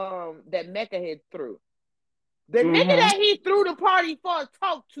that Mecca had threw. The nigga Mm-hmm. that he threw the party for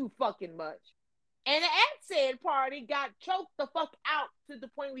talked too fucking much. And at said party got choked the fuck out to the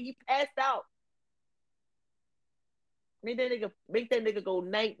point where he passed out. Make that nigga go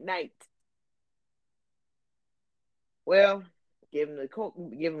night night. Well, give him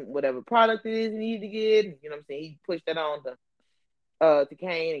whatever product it is he needed to get. You know what I'm saying? He pushed that on to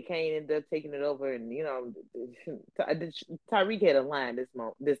Kane, and Kane ended up taking it over. And you know, Tyreek had a line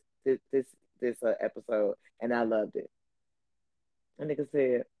this episode, and I loved it. A nigga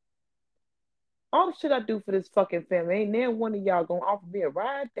said, "All the shit I do for this fucking family, ain't there one of y'all gonna offer me a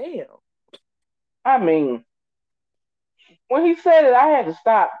ride? Damn." I mean, when he said it, I had to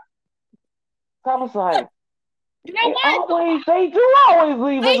stop. I was like, You know what? they do always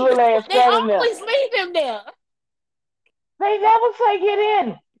leave his little ass They standing there. always leave him there. They never say get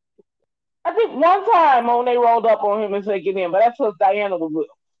in. I think one time when they rolled up on him and said get in, but that's what Diana was with.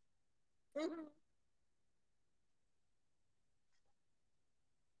 Mm-hmm.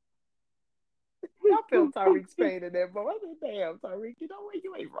 I felt Tyreek's pain in that, bro. I said, "Damn, Tyreek, you know what?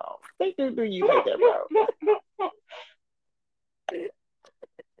 You ain't wrong. They do you like that, bro."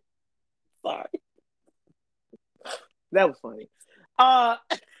 Sorry, that was funny. Uh,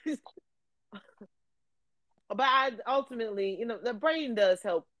 but ultimately, you know, the brain does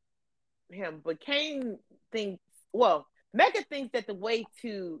help him, but Kane thinks, well, Mecca thinks that the way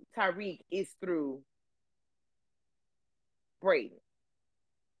to Tyreek is through Braden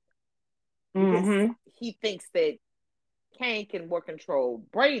because Mm-hmm. he thinks that Kane can more control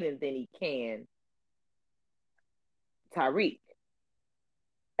Braden than he can Tyreek.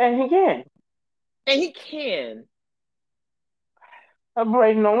 And he can. And he can.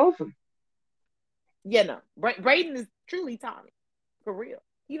 Brayden don't listen. Yeah, no. Braden is truly Tommy. For real.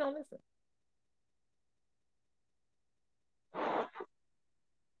 He don't listen.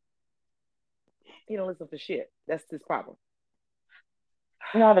 He don't listen for shit. That's his problem.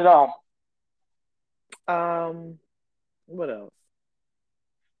 Not at all. What else?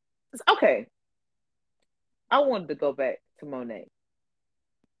 Okay. I wanted to go back to Monet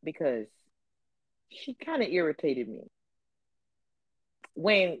because she kind of irritated me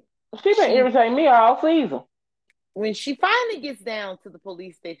when She been irritating me all season. When she finally gets down to the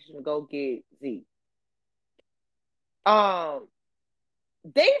police station to go get Zeke,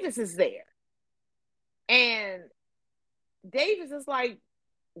 Davis is there, and Davis is like,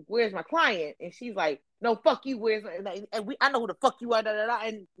 "Where's my client?" And she's like, "No, fuck you. Where's my, and I know who the fuck you are." Da, da, da,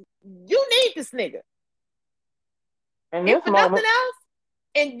 and you need this nigga. In this for moment, nothing else,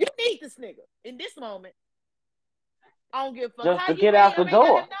 and you need this nigga in this moment. I don't give a fuck just how to you get out the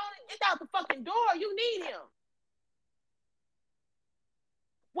door. Get out the fucking door. You need him.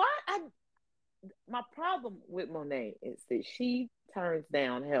 Why? My problem with Monet is that she turns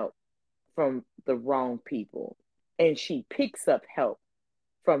down help from the wrong people, and she picks up help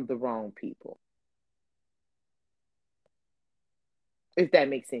from the wrong people. If that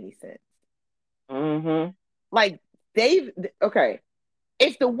makes any sense. Mm-hmm. Like Dave, okay.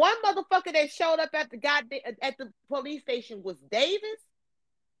 If the one motherfucker that showed up at the police station was Davis,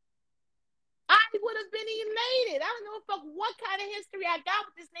 I would have been elated. I don't know fuck what kind of history I got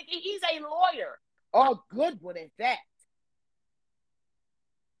with this nigga. He's a lawyer. A good one at that.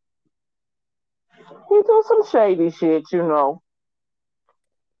 He do some shady shit, you know.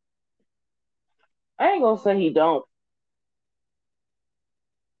 I ain't gonna say he don't.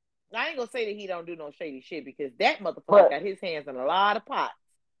 I ain't gonna say that he don't do no shady shit because that motherfucker got his hands in a lot of pots.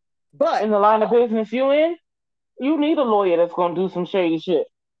 But in the line of business you in, you need a lawyer that's gonna do some shady shit.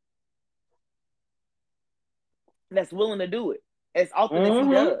 That's willing to do it as often as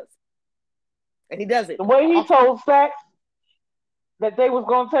he does. And he does it. The way he told Sachs that they was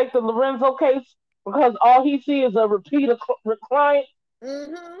gonna take the Lorenzo case because all he see is a repeater client.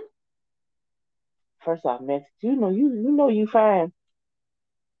 First off, man, you know you fine.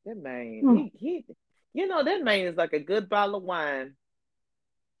 That man, he that man is like a good bottle of wine.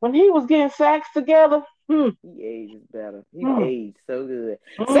 When he was getting Sachs together, he ages better. He aged so good.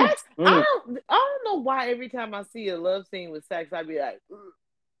 Sachs, I don't know why every time I see a love scene with Sachs, I be like,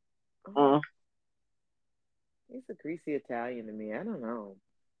 he's a greasy Italian to me. I don't know.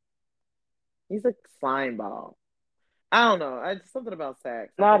 He's a slime ball. I don't know. Something about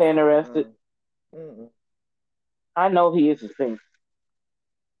Sachs. Not interested. I know he is a thing.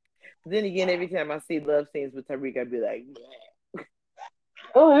 Then again, every time I see love scenes with Tariq, I'd be like,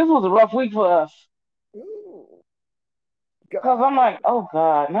 oh, this was a rough week for us. Because I'm like, oh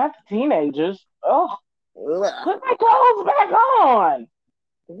God, not the teenagers. Oh, put my clothes back on.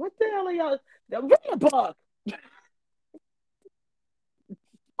 What the hell are y'all? Read a book.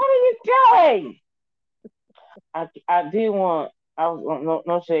 What are you doing? I did want. I was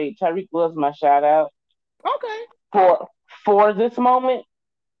no shade. Tyreek was my shout out. Okay. For this moment,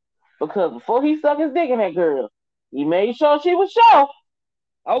 because before he stuck his dick in that girl, he made sure she was sure.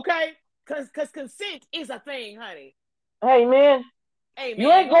 Okay, because consent is a thing, honey. Hey man,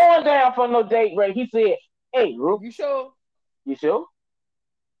 you ain't going down for no date, right? He said, "Hey, Ru, you sure? You sure?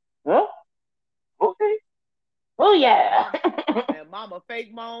 Huh? Okay. Oh yeah." And mama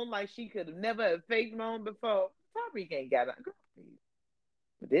fake moan like she could have never have fake moan before. Tyreek ain't got a girl.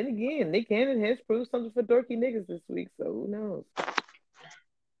 But then again, Nick Cannon has proved something for dorky niggas this week, so who knows?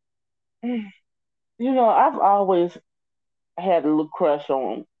 You know, I've always had a little crush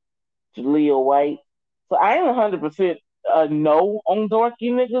on Jaleel White, so I ain't 100% no on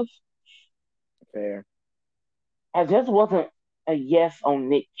dorky niggas. Fair. I just wasn't a yes on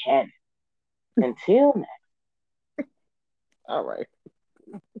Nick Cannon until now. All right.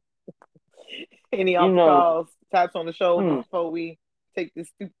 Any off calls, taps on the shoulder before we take this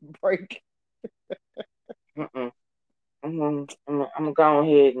stupid break? I'm gonna go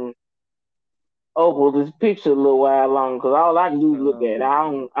ahead and oval this picture a little while longer because all I can do is look at it.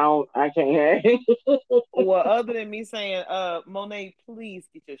 I can't have. Well, other than me saying, Monet, please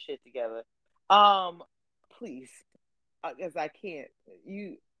get your shit together. Please, because I can't.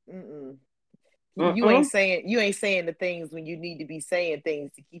 You ain't saying the things when you need to be saying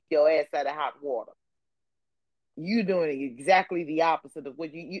things to keep your ass out of hot water. You doing exactly the opposite of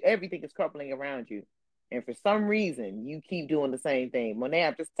what you everything is crumbling around you. And for some reason, you keep doing the same thing. Monet,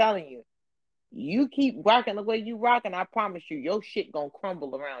 I'm just telling you, You keep rocking the way you rocking, I promise you, your shit gonna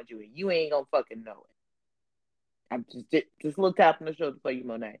crumble around you, and you ain't gonna fucking know it. I'm just a little tap on the shoulder for you,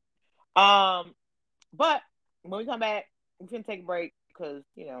 Monet. Um, but when we come back, we can take a break because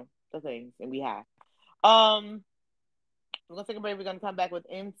the things, and we have. Um, we're gonna take a break. We're gonna come back with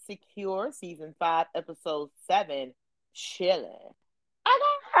Insecure season 5, episode 7, chilling.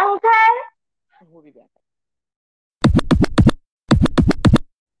 Okay, Okay. we'll be back.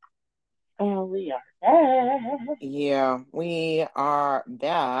 And we are back. Yeah, we are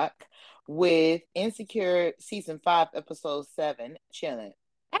back with Insecure season 5, episode 7, chilling.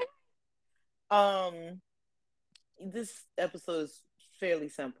 Um, this episode is fairly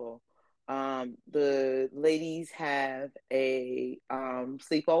simple. The ladies have a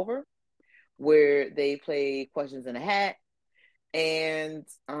sleepover where they play questions in a hat, and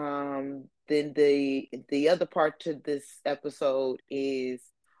then the other part to this episode is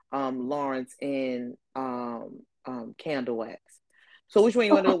Lawrence and Candle Wax. So which one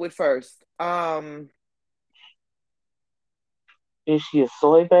you want to go with first? Is she a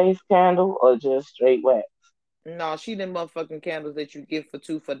soy-based candle or just straight wax? No, she them motherfucking candles that you get for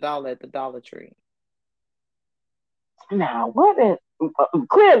 $2 for $1 at the Dollar Tree. Now, what is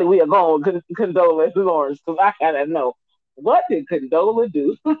clearly we are going with Condola Lawrence because I gotta know what did Condola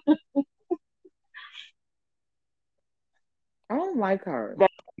do? I don't like her. That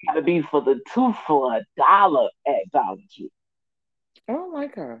gotta be for the 2 for $1 at Dollar Tree. I don't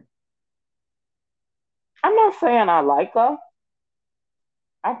like her. I'm not saying I like her.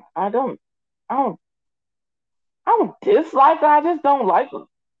 I don't I don't I don't dislike her. I just don't like her.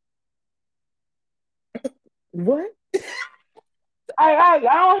 What? I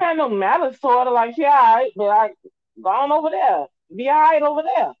don't have no malice toward her. Like she alright, but I go on over there. Be alright over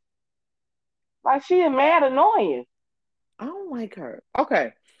there. Like she is mad annoying. I don't like her.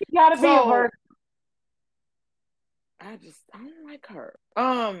 Okay. You gotta be a So virgin. I don't like her.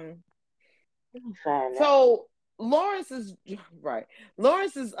 So Lawrence is right.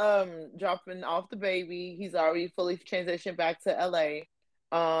 Lawrence is dropping off the baby. He's already fully transitioned back to LA.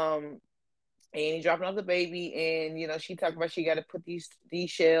 And he's dropping off the baby, and she talked about she got to put these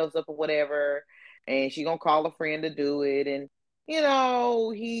shelves up or whatever, and she gonna call a friend to do it, and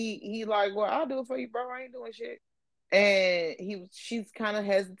he like, well, I'll do it for you, bro. I ain't doing shit. And she's kind of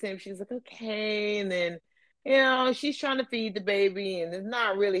hesitant. She's like, okay, and then she's trying to feed the baby, and it's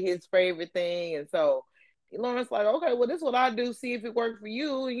not really his favorite thing, and so Lawrence like, okay, well, this is what I do. See if it worked for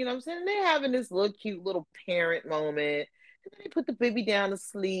you. You know what I'm saying? And they're having this little cute little parent moment. And then they put the baby down to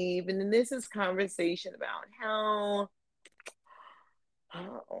sleep. And then this is conversation about how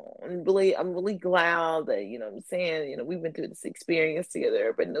I'm really glad that, what I'm saying, we went through this experience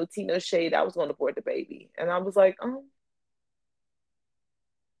together, but no tea, no shade. I was going to abort the baby. And I was like, oh.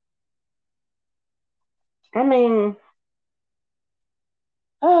 I mean,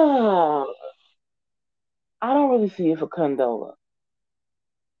 I don't really see it for Condola.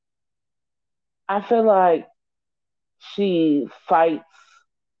 I feel like she fights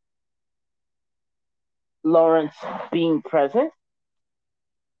Lawrence being present.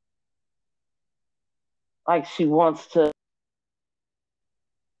 Like she wants this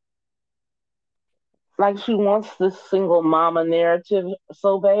single mama narrative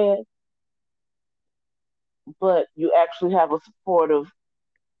so bad, but you actually have a supportive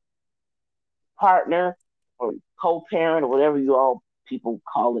partner or co-parent or whatever you all people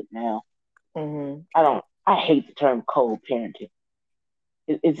call it now. Mm-hmm. I hate the term co-parenting.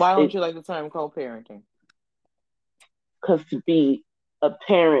 Why don't you like the term co-parenting? Because to be a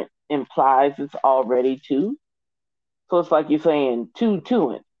parent implies it's already two. So it's like you're saying two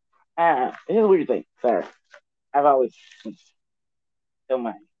and here's what you think. Sorry. I've always don't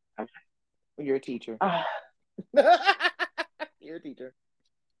mind. You're a teacher. You're a teacher.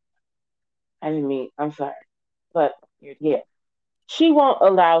 I didn't mean I'm sorry. But yeah. She won't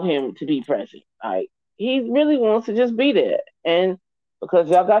allow him to be present. Right? He really wants to just be there. And because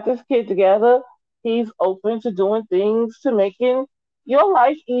y'all got this kid together, he's open to doing things to making your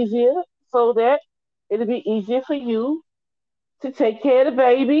life easier so that it'll be easier for you to take care of the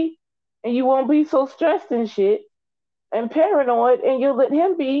baby and you won't be so stressed and shit and paranoid and you'll let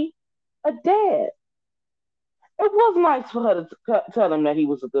him be a dad. It was nice for her to tell him that he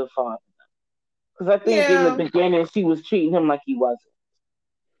was a good father. Because I think in the beginning she was treating him like he wasn't.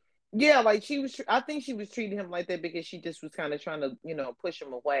 Yeah, like I think she was treating him like that because she just was kind of trying to, push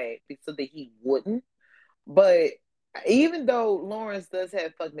him away so that he wouldn't. But even though Lawrence does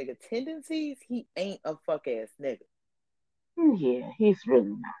have fuck nigga tendencies, he ain't a fuck ass nigga. Yeah, he's really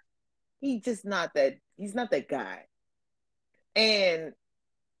not. He's not that guy. And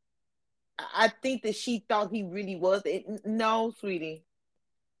I think that she thought he really was. No, sweetie,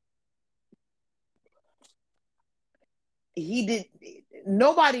 he did.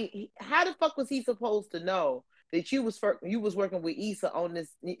 Nobody. How the fuck was he supposed to know that you was working with Issa on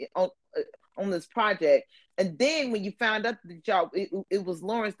on this project? And then when you found out that y'all it was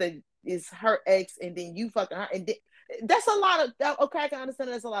Lawrence that is her ex, and then you fucking her, and then, that's a lot of. Okay, I can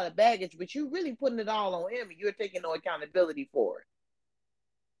understand that's a lot of baggage, but you really putting it all on him, and you're taking no accountability for it.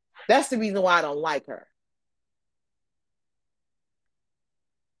 That's the reason why I don't like her.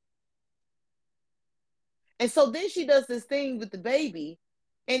 And so then she does this thing with the baby,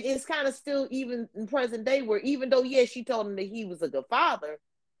 and it's kind of still even in present day where even though yes, she told him that he was a good father,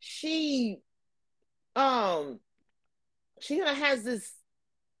 she um she kind of has this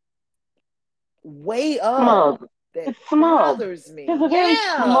way up Smug. that It's smug. bothers There's me. a very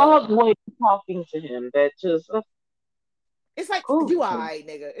Yeah. smug way of talking to him that just, It's like oh, you alright,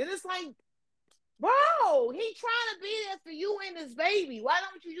 nigga. And it's like, bro, he trying to be there for you and his baby. Why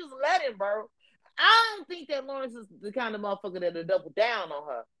don't you just let him, bro? I don't think that Lawrence is the kind of motherfucker that'll double down on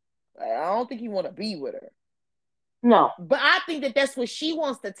her. I don't think he want to be with her. no, But I think that that's what she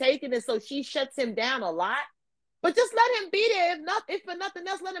wants to take it, and so she shuts him down a lot. But just let him be there. If for nothing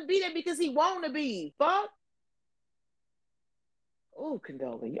else, let him be there because he want to be. Fuck. Oh,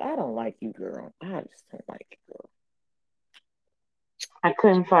 Condola, I don't like you, girl. I just don't like you, girl. I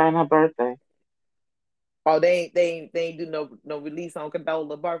couldn't find her birthday. Oh, they ain't do no release on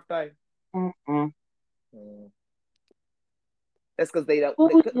Condola birthday. Mm-mm. Mm. That's because they don't.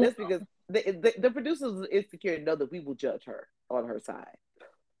 What was it? That's because the producers is insecure and know that we will judge her on her side.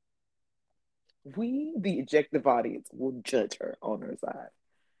 We, the objective audience, will judge her on her side.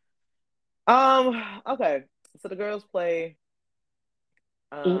 Okay. So the girls play.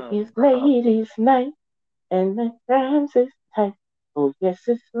 It is Oh, ladies' night, and the rhymes is tight. Oh, yes,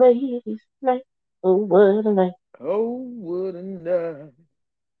 it's ladies' night. Oh, what a night. oh, wouldn't I?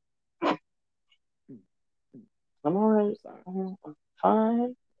 I'm all I'm right. sorry. I'm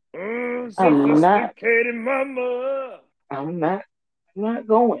fine. Oh, I'm not. sophisticated mama. I'm not. I'm not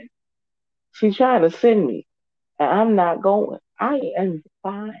going. She's trying to send me, and I'm not going. I am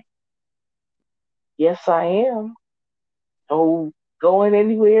fine. Yes, I am. No going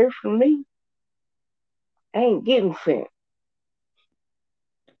anywhere from me. I ain't getting sent.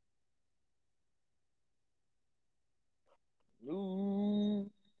 Ooh,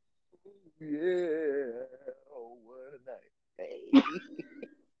 yeah. Oh, what a night. Hey.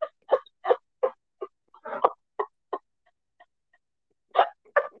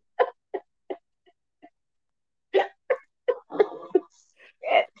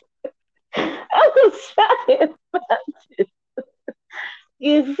 I was trying to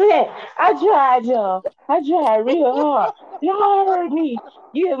get sent. I tried, y'all. I tried real hard. Y'all heard me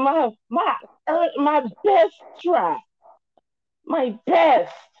give my best try. My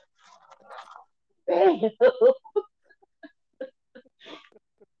best. Damn.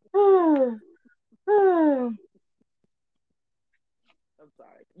 I'm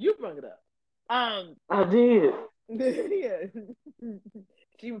sorry. You brought it up. Um, I did. yeah.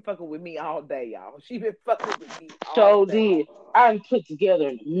 She been fucking with me all day, y'all. She been fucking with me all So day. did. I put together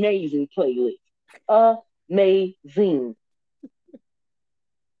an amazing playlist. Amazing.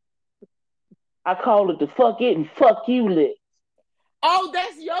 I call it the fuck it and fuck you list. Oh,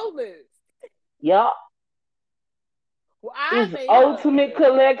 that's your list. Yup. Well, I It's made her a ultimate list.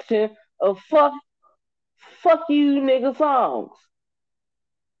 collection of fuck you nigga songs.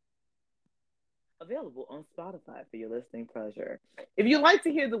 Available on Spotify for your listening pleasure. If you'd like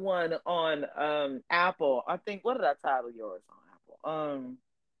to hear the one on Apple, I think what did I title yours on Apple?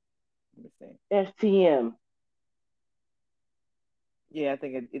 Let me see. FTM. Yeah, I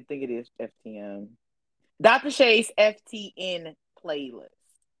think it is FTM. Dr. Shay's FTN playlist.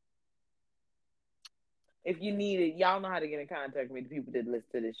 If you need it, y'all know how to get in contact with me. The people that listen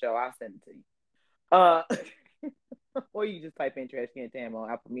to this show, I'll send it to you. Or you just type in Trash Can Tam on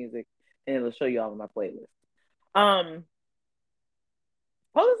Apple Music, and it'll show you all of my playlists. Um,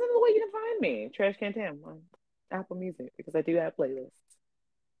 oh, that's another way you can find me, Trash Can Tam on Apple Music, because I do have playlists,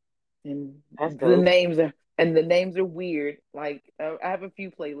 and That's dope. the names are weird. Like I have a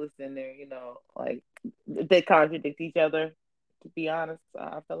few playlists in there, like they contradict each other. To be honest,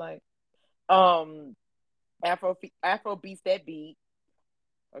 I feel like um Afro beats that beat,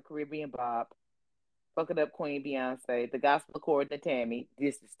 or Caribbean Bob. Fucking up Queen Beyonce, the gospel chord to Tammy.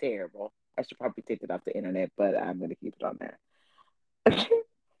 This is terrible. I should probably take it off the internet, but I'm gonna keep it on there.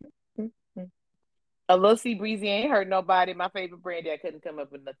 A little Sea Breezy ain't hurt nobody. My favorite Brandy. I couldn't come up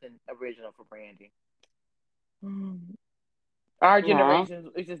with nothing original for Brandy. Our No,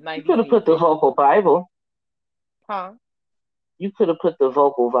 generation is just you could 90s have put the music. vocal Bible. Huh? You could have put the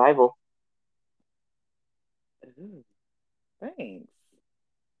vocal Bible. Ooh, thanks.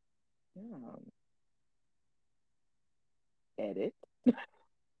 Yeah. Edit.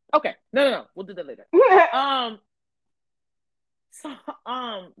 Okay. No. We'll do that later. Um. So.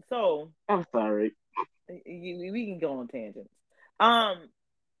 So. I'm sorry. We can go on tangents. Um.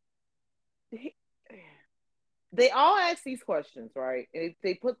 They all ask these questions, right?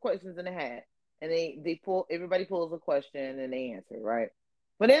 They put questions in a hat, and they pull. Everybody pulls a question and they answer, right?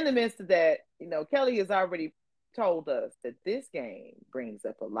 But in the midst of that, Kelly has already told us that this game brings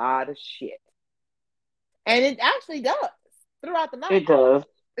up a lot of shit, and it actually does throughout the It night. does.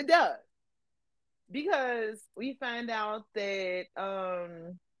 It does because we find out that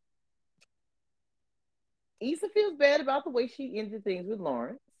Issa feels bad about the way she ended things with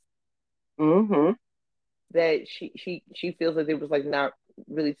Lawrence. Mm-hmm. That she feels that there was like not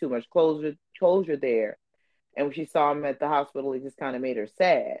really too much closure there, and when she saw him at the hospital, it just kind of made her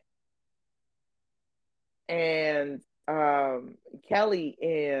sad. And Kelly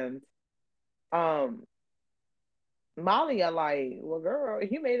and um Molly are like, "Well, girl,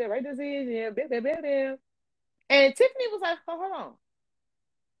 you made the right decision." Blah, blah, blah, blah. And Tiffany was like, "Oh, hold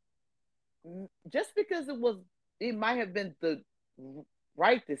on. Just because it might have been the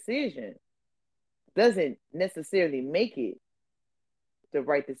right decision, doesn't necessarily make it the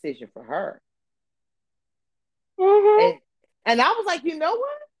right decision for her." Mm-hmm. And I was like, you know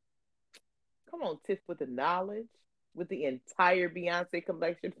what? Come on, Tiff, with the knowledge, with the entire Beyonce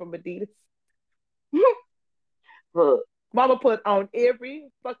collection from Adidas. Look, Mama put on every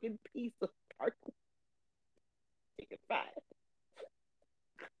fucking piece of purple she could find.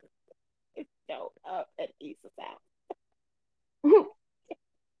 It showed up at Issa's house.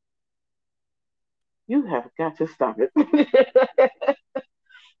 you have got to stop it.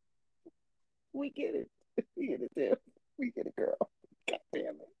 We get it. We get it, Tiff. We get it, girl. God damn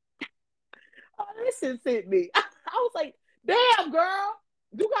it. Oh, this shit sent me. I was like, damn, girl.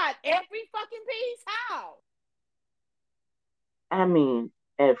 You got every fucking piece? How? I mean,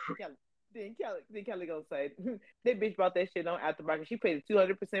 every. Kelly. Then Kelly gonna say, that bitch bought that shit on aftermarket. She paid a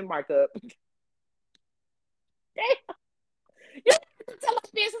 200% markup. Damn. You have to tell us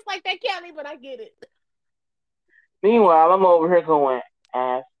business like that, Kelly, but I get it. Meanwhile, I'm over here going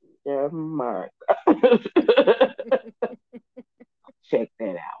after Mark. Check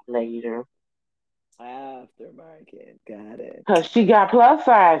that out later. Aftermarket. Got it. Cause she got plus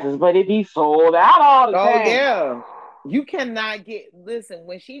sizes, but it be sold out all the Oh, time. yeah. You cannot listen,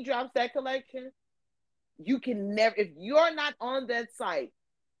 when she drops that collection, you can never, if you're not on that site,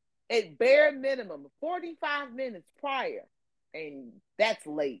 at bare minimum, 45 minutes prior, and that's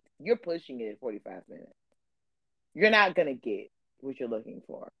late. You're pushing it at 45 minutes. You're not going to get what you're looking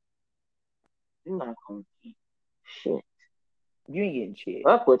for. You're not gonna get shit. You ain't getting shit.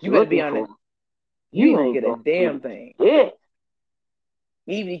 Fuck what You you're better be looking on for. it. You ain't You going to ain't get a gonna damn get thing. shit.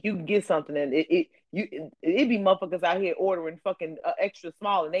 Even if you can get something, and it be motherfuckers out here ordering fucking extra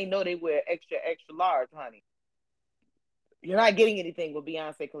small, and they know they wear extra large, honey. You're not getting anything with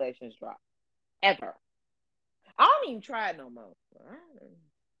Beyonce collections drop ever. I don't even try it no more.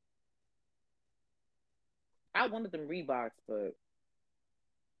 I wanted them Reeboks, but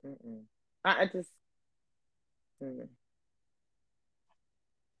I just mm.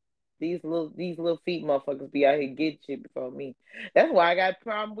 these little feet motherfuckers be out here get shit before me. That's why I got a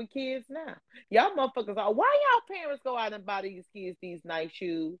problem with kids now. Y'all motherfuckers are, why y'all parents go out and buy these kids these nice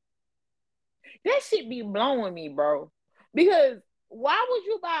shoes? That shit be blowing me, bro. Because why would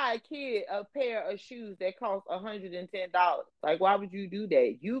you buy a kid a pair of shoes that cost $110? Like, why would you do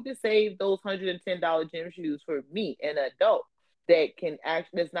that? You could save those $110 gym shoes for me, an adult that can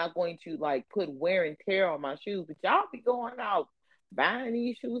actually, that's not going to like put wear and tear on my shoes. But y'all be going out buying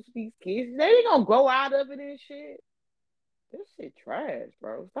these shoes for these kids. They ain't gonna grow out of it and shit. This shit trash,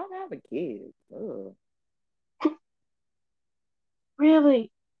 bro. Stop having kids. Ugh.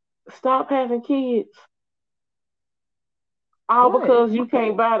 Really? Stop having kids. All What? because you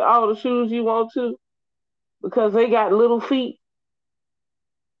can't buy all the shoes you want to because they got little feet.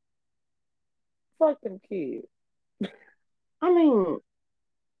 Fuck them kids. I mean,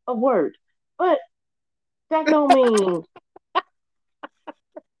 a word. But that don't mean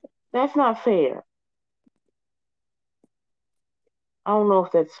that's not fair. I don't know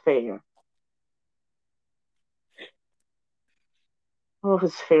if that's fair. I don't know if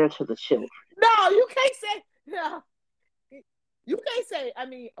it's fair to the children. No, you can't say no. You can't say, I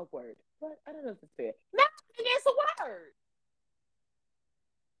mean, a word. But I don't know if it's fair. No, it's a word.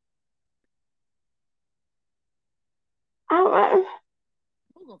 I,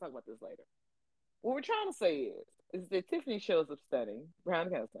 We're gonna talk about this later. What we're trying to say is that Tiffany shows up stunning, brown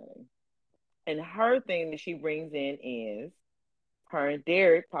kind of stunning, and her thing that she brings in is her and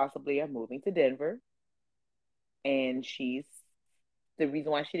Derek possibly are moving to Denver, and she's the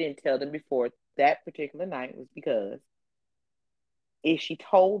reason why she didn't tell them before that particular night was because if she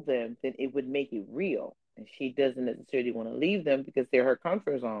told them, then it would make it real. And she doesn't necessarily want to leave them because they're her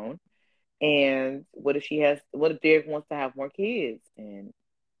comfort zone. And what if Derek wants to have more kids? And,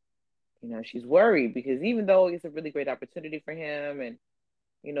 she's worried because even though it's a really great opportunity for him and,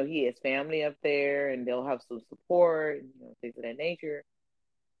 he has family up there and they'll have some support, and, things of that nature.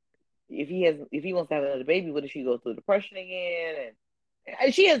 If he wants to have another baby, what if she goes through depression again?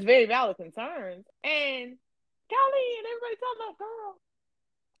 And she has very valid concerns. And Kelly and everybody talking about,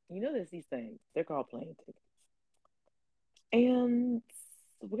 girl, there's these things. They're called plane tickets. And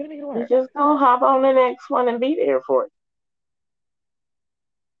we're gonna make it you work. just gonna hop on the next one and be there for it.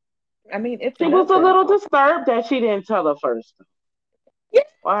 I mean, if for She was a nothing, little disturbed that she didn't tell her first. yeah.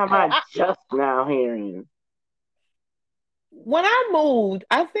 Why am I just now hearing? When I moved,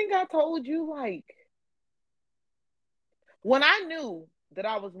 I think I told you like when I knew that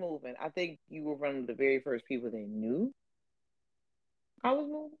I was moving. I think you were one of the very first people that knew I was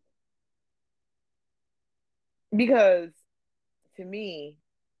moving because to me,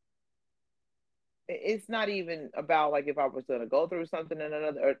 it's not even about like if I was gonna go through something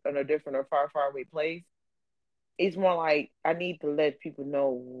in a different or far away place. It's more like I need to let people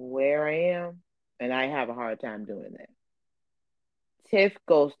know where I am, and I have a hard time doing that. Tiff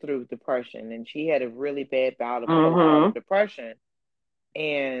goes through depression, and she had a really bad bout of postpartum Mm-hmm. depression.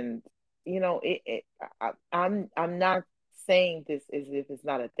 And I'm not saying this as if it's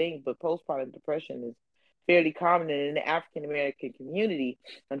not a thing, but postpartum depression is fairly common in the African American community.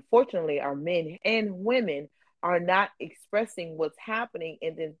 Unfortunately, our men and women are not expressing what's happening,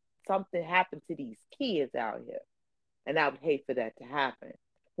 and then something happened to these kids out here. And I would hate for that to happen.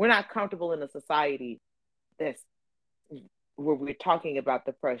 We're not comfortable in a society that's where we're talking about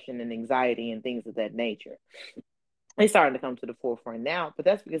depression and anxiety and things of that nature. It's starting to come to the forefront now, but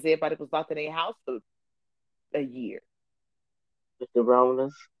that's because everybody was locked in their house for a year. With the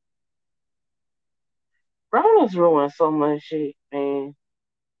Ronas. Ronas ruined so much shit, man.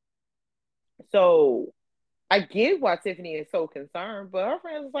 So I get why Tiffany is so concerned, but her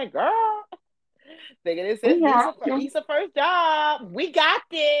friends was like, "Girl, thinking it says We have to. Issa first job. We got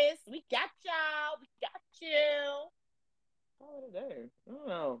this. We got y'all. We got you." Oh, today. I don't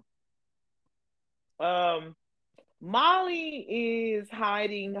know. Um, Molly is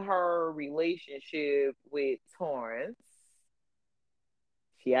hiding her relationship with Torrance.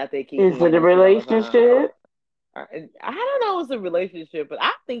 She out there Is kicking it a and shit all the time. relationship? I don't know if it's a relationship, but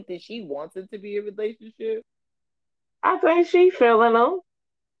I think that she wants it to be a relationship. I think she feeling him.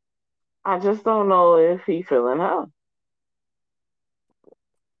 I just don't know if he feeling her.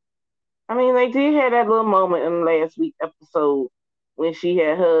 I mean, they did have that little moment in the last week episode when she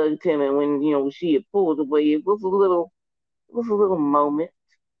had hugged him and when she had pulled away. It was a little moment.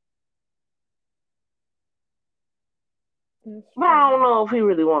 It's But I don't true. know if he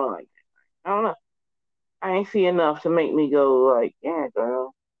really want to like that. I don't know. I ain't see enough to make me go like, yeah,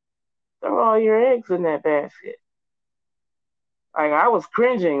 girl, throw all your eggs in that basket. Like I was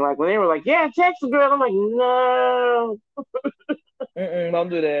cringing, like when they were like, "Yeah, text the girl." I'm like, "No." Don't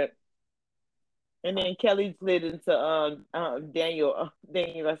do that. And then Kelly slid into Daniel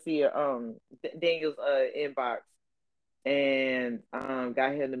Garcia Daniel's inbox and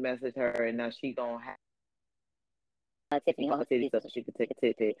got him to message her, and now she gonna have Tiffany on her titty so she could take a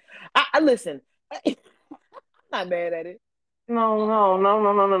tit pic. I listen. I'm not mad at it. No, no, no,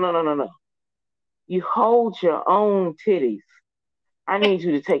 no, no, no, no, no, no, no. You hold your own titties. I need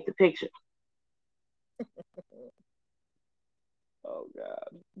you to take the picture. Oh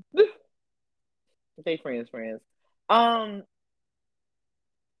God. They friends. Um,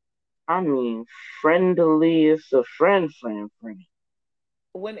 I mean, friendly is a friend. when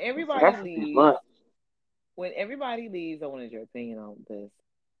So everybody that's a bit leaves, much. I wanted your opinion on this.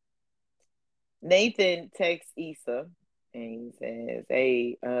 Nathan texts Issa and he says,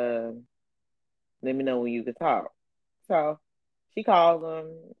 "Hey, let me know when you can talk." So she calls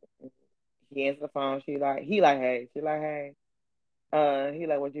him. He answers the phone. Hey. She like, hey. He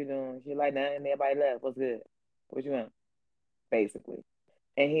like, what you doing? She like, nothing. Everybody left. What's good? What you want? Basically.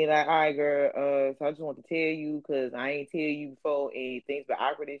 And he like, all right, girl. So I just want to tell you because I ain't tell you before and things been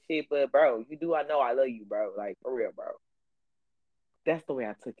awkward and shit. But bro, you do I know I love you, bro. Like for real, bro. That's the way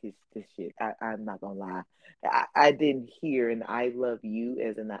I took this shit. I'm not gonna lie. I didn't hear an I love you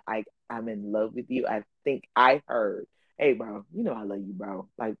as in I'm in love with you. I think I heard Hey, bro, you know I love you, bro.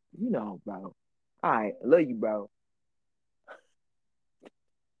 Like, bro. All right, I love you, bro.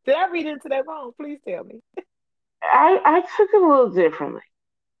 Did I read into that wrong? Please tell me. I took it a little differently,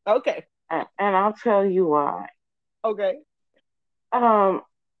 Okay, and I'll tell you why. okay. Um,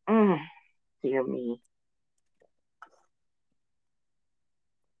 mm, dear me,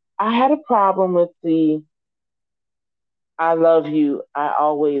 I had a problem with the "I love you, I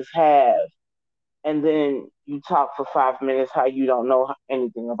always have," and then you talk for 5 minutes how you don't know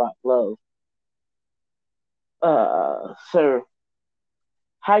anything about love. Sir,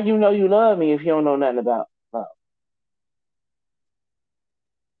 how you know you love me if you don't know nothing about love?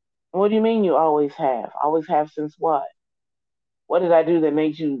 What do you mean you always have? Always have since what? What did I do that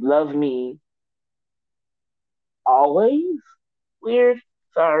made you love me always? Weird.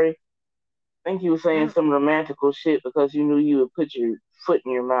 Sorry. Think you were saying I, some romantical shit because you knew you would put your foot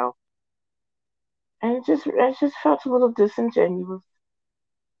in your mouth. And it just felt a little disingenuous.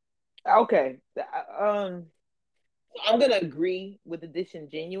 okay. I'm gonna agree with the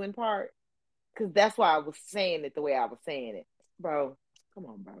disingenuine part because that's why I was saying it the way I was saying it, bro. Come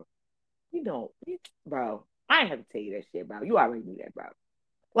on, bro. Bro. I ain't have to tell you that shit, bro. You already knew that, bro.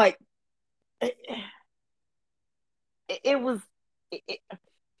 Like, it, it was. It,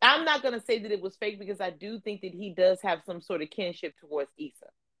 I'm not gonna say that it was fake because I do think that he does have some sort of kinship towards Issa.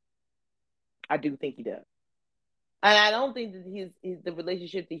 I do think he does, and I don't think that his the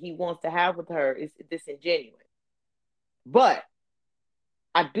relationship that he wants to have with her is disingenuous. But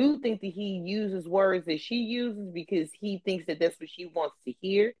I do think that he uses words that she uses because he thinks that that's what she wants to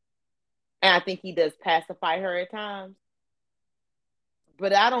hear, and I think he does pacify her at times.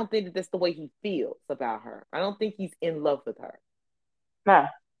 But I don't think that that's the way he feels about her. I don't think he's in love with her. Nah,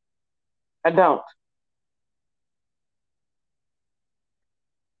 I don't.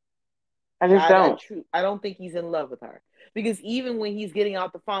 I just don't. I don't think he's in love with her because even when he's getting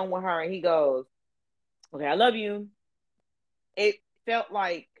off the phone with her and he goes, "Okay, I love you," it felt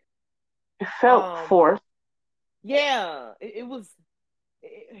like, It felt um, forced. yeah, it was.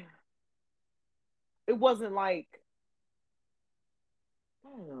 It, it wasn't like, I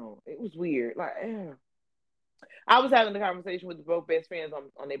don't know. It was weird. Like, I was having a conversation with both best friends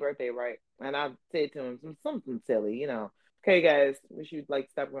on their birthday, right? And I said to them something silly, Okay, guys, wish you'd like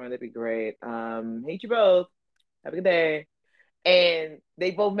stop around. That'd be great. Hate you both. Have a good day. And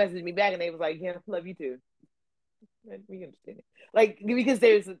they both messaged me back, and they was like, "Yeah, love you too." We understand it, like because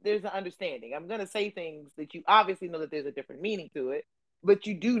there's an understanding. I'm gonna say things that you obviously know that there's a different meaning to it, but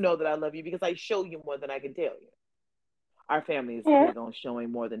you do know that I love you because I show you more than I can tell you. Our family is Yeah. big on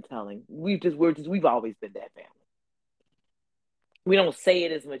showing more than telling. We've always been that family. We don't say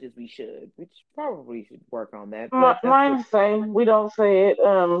it as much as we should, which probably should work on that. But that's just Mine's the same. We don't say it.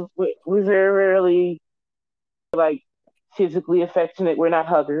 We very rarely like physically affectionate. We're not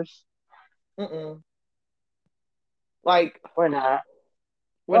huggers. mm-mm. Like We're not.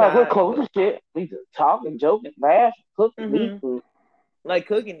 we're Well, we're not. close But to shit. We just talk and joke and laugh, and cook and eat mm-hmm. and Like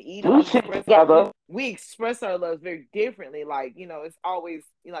cook and eat, and do shit together. we express our loves very differently. Like it's always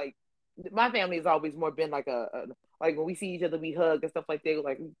like my family has always more been like a like when we see each other, we hug and stuff like that.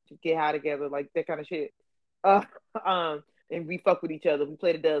 Like we get high together, like that kind of shit. Uh, and we fuck with each other. We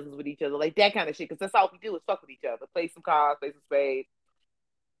play the dozens with each other, like that kind of shit. Because that's all we do is fuck with each other, play some cards, play some spades.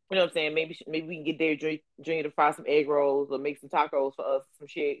 You know what I'm saying? Maybe we can get there, Junior to fry some egg rolls or make some tacos for us, some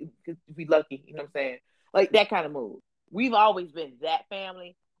shit. Cause we lucky. You know what I'm saying? Like that kind of move. We've always been that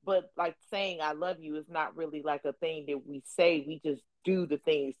family, but like saying I love you is not really like a thing that we say. We just do the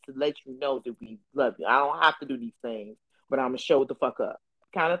things to let you know that we love you. I don't have to do these things, but I'm gonna show the fuck up,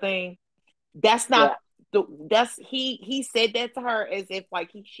 kind of thing. That's not Yeah. that's he said that to her as if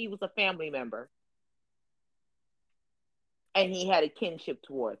like she was a family member and he had a kinship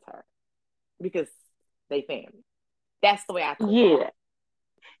towards her because they family. That's the way I took it. Yeah.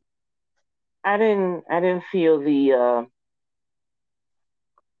 I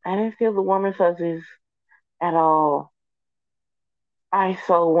didn't feel the warm and fuzzies at all. I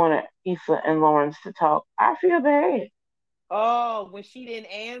so wanted Issa and Lawrence to talk. I feel bad. Oh, when she didn't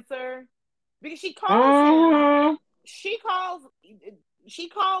answer because she calls him, Mm-hmm. she calls she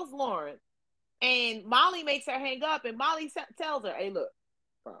calls Lauren, and Molly makes her hang up, and Molly tells her, "Hey, look,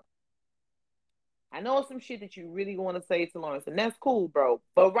 bro, I know some shit that you really want to say to Lawrence, and that's cool, bro.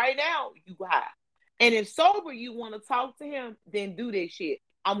 But right now, you high, and if sober you want to talk to him, then do that shit.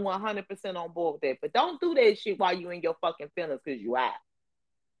 I'm 100% on board with that. But don't do that shit while you in your fucking feelings because you high."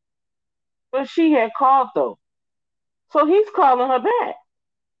 But she had called though, so he's calling her back.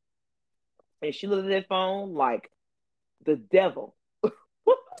 And she looked at that phone like the devil.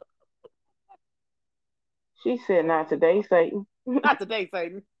 She said, "Not today, Satan. Not today,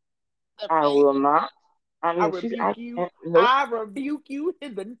 Satan. I will not." I I mean, I rebuke you. can't look. I rebuke you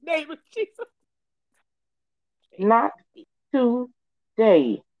in the name of Jesus. Not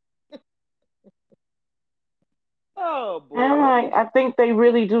today. Oh And boy, I'm let like, me. I think they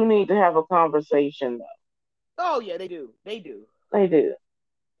really do need to have a conversation, though. Oh yeah, they do. They do. They do.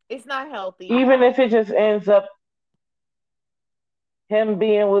 It's not healthy. Even if it just ends up him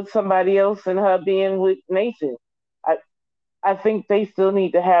being with somebody else and her being with Nathan. I, I think they still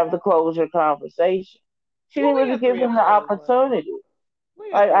need to have the closure conversation. She Well, didn't we really got give three him the episodes left. opportunity.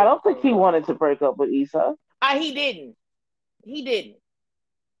 We got Like, three I don't think episodes he left. wanted to break up with Issa. He didn't. He didn't.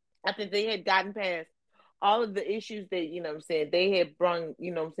 I think they had gotten past all of the issues that, what I'm saying, they had brung,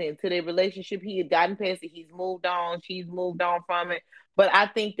 what I'm saying, to their relationship. He had gotten past it. He's moved on. She's moved on from it. But I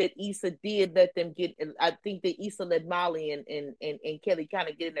think that Issa did let them get, I think that Issa let Molly and Kelly kind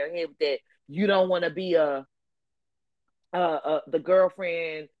of get in their head that you don't want to be the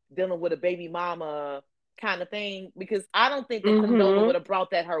girlfriend dealing with a baby mama kind of thing, because I don't think that Condola Mm-hmm. would have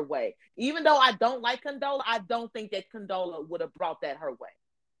brought that her way. Even though I don't like Condola, I don't think that Condola would have brought that her way.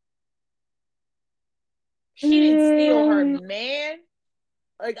 She didn't steal her Mm, man.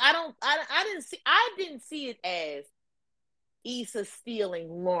 Like I didn't see it as Issa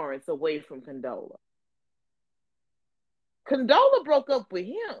stealing Lawrence away from Condola. Condola broke up with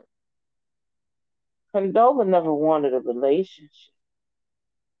him. Condola never wanted a relationship.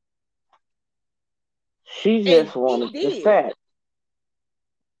 She And just he wanted the did. sex.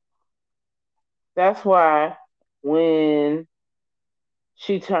 That's why when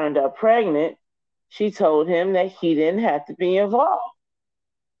she turned up pregnant, she told him that he didn't have to be involved.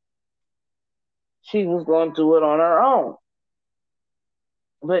 She was going to do it on her own.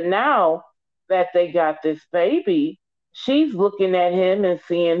 But now that they got this baby, she's looking at him and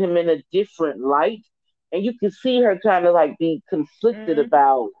seeing him in a different light. And you can see her kind of like be conflicted Mm-hmm.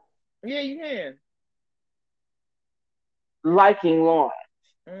 about Yeah, you can. liking Lauren.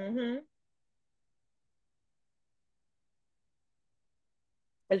 Mm-hmm.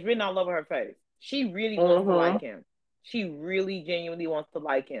 It's written all over her face. She really wants to Mm-hmm. like him. She really genuinely wants to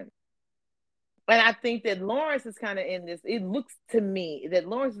like him. And I think that Lawrence is kind of in this. It looks to me that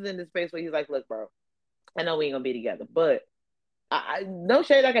Lawrence is in this space where he's like, "Look, bro, I know we ain't gonna be together, but I no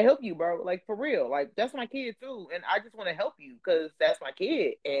shade, I can help you, bro. Like for real, like that's my kid too, and I just want to help you because that's my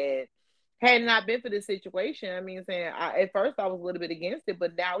kid." And had it not been for this situation, I mean, saying at first I was a little bit against it,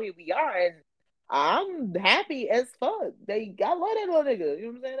 but now here we are, and I'm happy as fuck. I love that little nigga. You know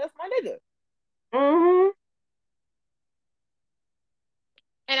what I'm saying? That's my nigga. Mm-hmm.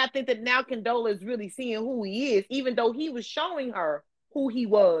 And I think that now Condola is really seeing who he is, even though he was showing her who he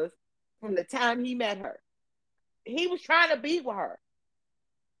was from the time he met her. He was trying to be with her.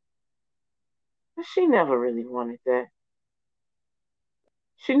 But she never really wanted that.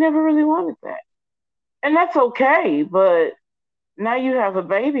 She never really wanted that. And that's okay, but now you have a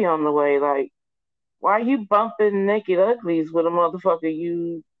baby on the way. Like, why are you bumping naked uglies with a motherfucker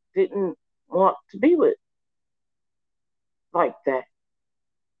you didn't want to be with like that?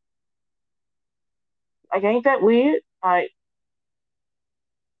 Like, ain't that weird? Like,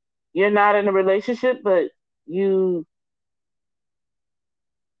 you're not in a relationship, but you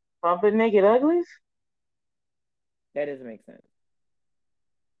bumping naked uglies? That doesn't make sense.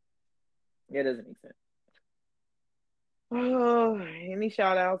 That doesn't make sense. Oh, any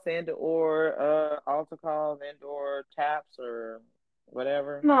shout outs and or altar calls and or taps or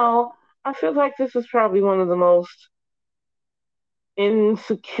whatever? No, I feel like this is probably one of the most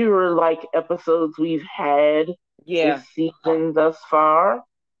insecure like episodes we've had this Yeah. season thus far.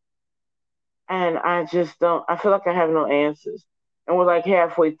 And I just don't, I feel like I have no answers. And we're like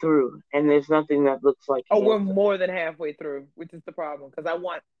halfway through, and there's nothing that looks like Oh, an we're answer. more than halfway through, which is the problem because I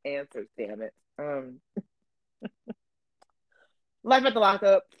want answers. Damn it. Life at the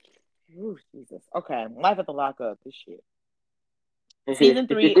lockup. Ooh, Jesus. Okay, life at the lockup. This shit. Season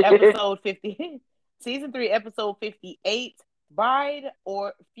 3, episode 50. Season 3, episode 58. Bride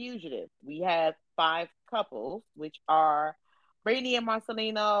or Fugitive. We have 5 couples, which are Brittany and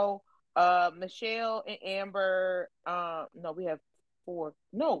Marcelino, Michelle and Amber. No, we have 4.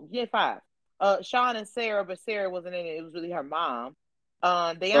 No, yeah, 5. Sean and Sarah, but Sarah wasn't in it. It was really her mom.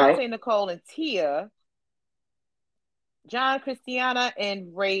 Right? Deontay, Nicole, and Tia. John, Christiana,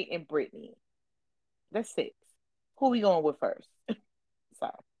 and Ray and Brittany. That's 6. Who we going with first?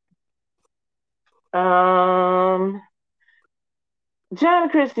 Sorry. Um, John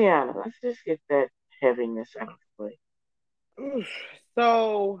and Christiana. Let's just get that heaviness out of the way.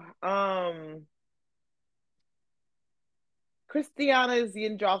 So, Christiana is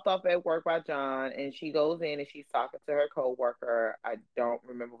getting dropped off at work by John, and she goes in and she's talking to her coworker. I don't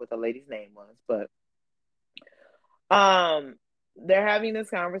remember what the lady's name was, but um, they're having this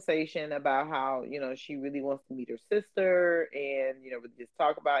conversation about how she really wants to meet her sister, and really just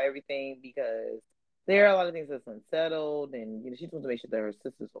talk about everything because there are a lot of things that's unsettled, and she just wants to make sure that her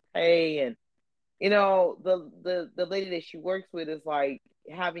sister's okay, and the lady that she works with is like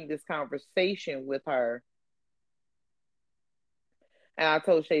having this conversation with her. And I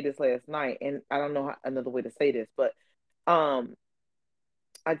told Shay this last night, and I don't know another way to say this, but um,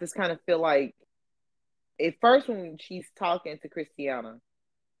 I just kind of feel like at first when she's talking to Christiana,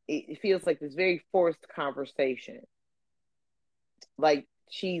 it feels like this very forced conversation. Like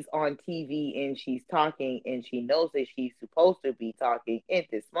she's on TV and she's talking, and she knows that she's supposed to be talking in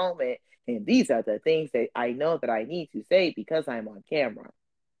this moment, and these are the things that I know that I need to say because I'm on camera.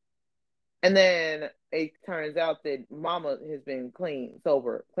 And then it turns out that Mama has been clean and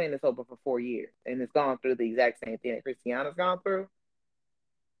sober for 4 years and has gone through the exact same thing that Christiana's gone through.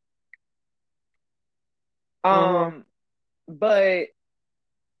 Mm-hmm. But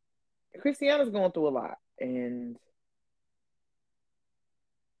Christiana's going through a lot, and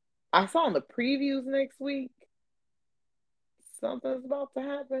I saw in the previews next week something's about to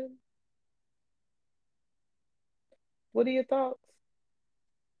happen. What are your thoughts?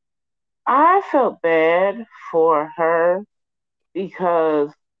 I felt bad for her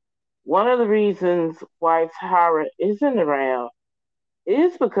because one of the reasons why Tara isn't around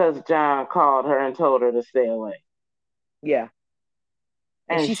is because John called her and told her to stay away. Yeah,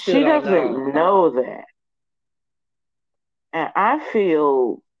 and And she still she don't know. doesn't know that. And I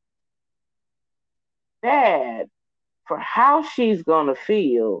feel bad for how she's going to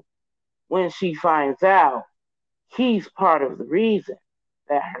feel when she finds out he's part of the reason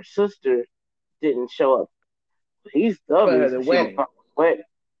that her sister didn't show up. He's the For her the reason she don't wedding. come to the wedding,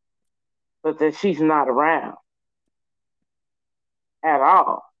 but that she's not around at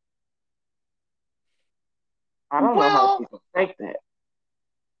all. I don't know how Well, she's going to take that.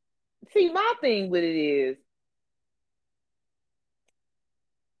 see, my thing with it is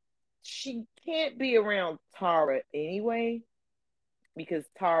she can't be around Tara anyway because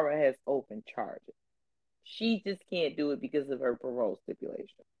Tara has open charges. She just can't do it because of her parole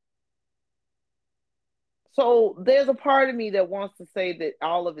stipulation. So there's a part of me that wants to say that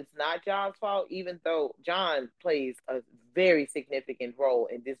all of it's not John's fault, even though John plays a very significant role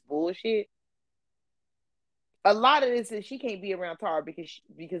in this bullshit. A lot of this is she can't be around Tara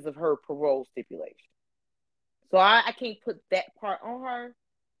because of her parole stipulation. So I can't put that part on her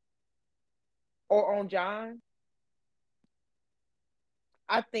or on John.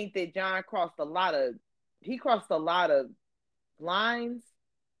 I think that John crossed a lot of lines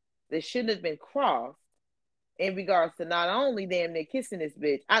that shouldn't have been crossed in regards to not only damn near kissing this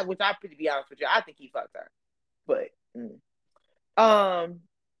bitch, which I to be honest with you, I think he fucked her. But um,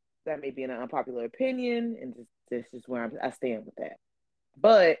 that may be an unpopular opinion, and this is where I stand with that.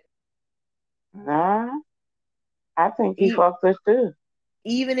 But Nah, I think he he, fucked her too.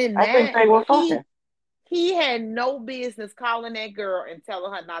 even in I think that, they were fucking. he had no business calling that girl and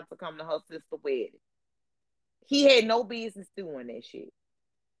telling her not to come to her sister's wedding. He had no business doing that shit.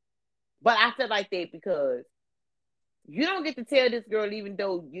 But I feel like that because you don't get to tell this girl, even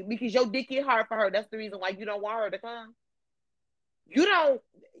though because your dick get hard for her. That's the reason why you don't want her to come. You don't.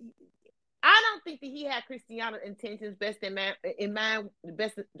 I don't think that he had Christiana's intentions in mind,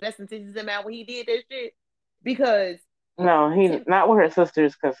 best intentions in mind when he did that shit. Because No, he to, not where her sister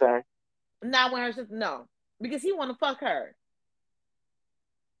is concerned. not when her sister, no, because he want to fuck her,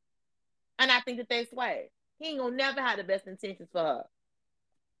 and I think that that's why he ain't gonna never have the best intentions for her,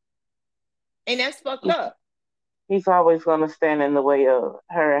 and that's fucked He's, up. he's always going to stand in the way of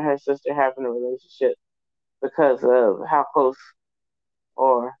her and her sister having a relationship because of how close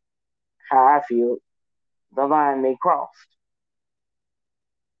or how I feel the line they crossed.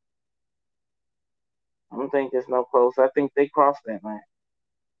 I don't think there's no close. I think they crossed that line.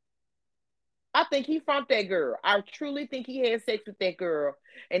 I think he from that girl. I truly think he had sex with that girl,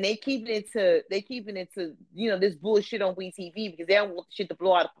 and they keeping it to this bullshit on WeTV because they don't want the shit to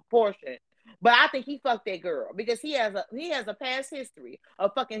blow out of proportion. But I think he fucked that girl because he has a past history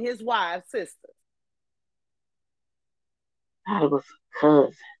of fucking his wife's sister. I thought it was a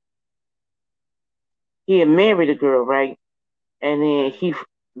cousin. He had married a girl, right? And then he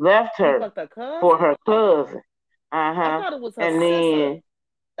left He her fucked her for cousin. her cousin. Uh I huh. thought it was her And sister. then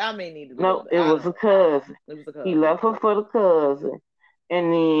I may need to look no, up. it I was don't a know. cousin. It was a He cousin. left her for the cousin,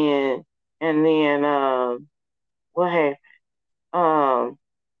 and then what happened? Um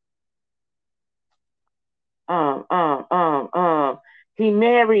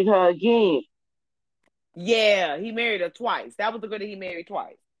her again. Yeah, he married her twice. That was the girl that he married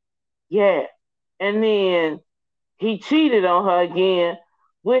twice. Yeah. And then he cheated on her again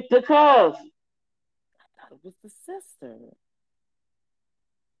with the cousin. I thought it was the sister.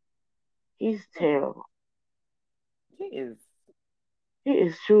 He's Hmm. terrible. She is. He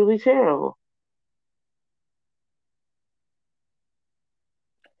is truly terrible.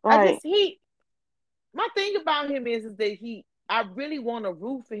 I just Like, my thing about him is that I really want to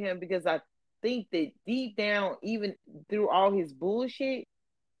root for him because I think that deep down, even through all his bullshit,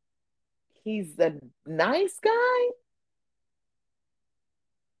 he's a nice guy.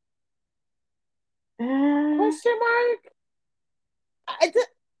 eh, Question mark. I,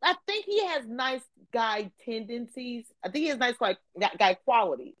 I think he has nice guy tendencies. I think he has nice guy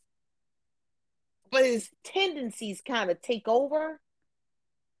qualities, but his tendencies kind of take over,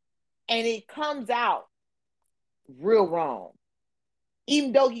 and it comes out real wrong.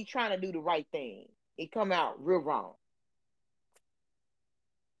 Even though he's trying to do the right thing, it come out real wrong.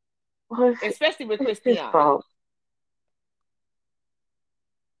 well, Especially with it's his Christiana. fault.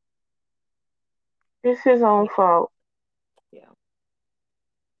 It's his own Yeah. fault. Yeah.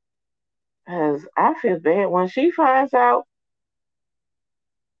 Because I feel bad when she finds out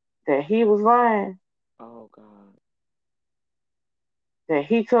that he was lying, Oh God. that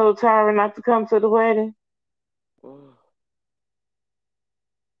he told Tyra not to come to the wedding. Ugh.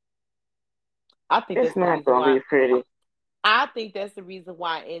 I think It's that's the not reason going to why. be pretty. I think that's the reason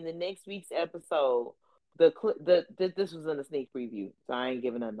why in the next week's episode, this was in a sneak preview, so I ain't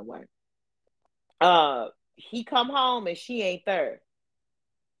giving nothing away. He come home and she ain't there.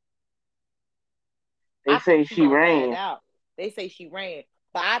 They I think say she she gonna find ran. out. They say she ran,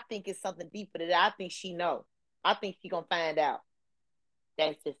 but I think it's something deeper than that. I think she know. I think she gonna find out.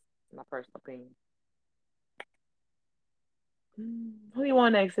 That's just my personal opinion. Who you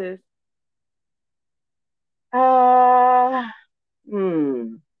want next is? Uh,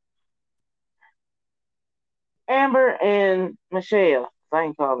 hmm. Amber and Michelle. I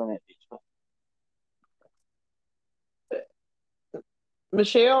ain't calling that bitch.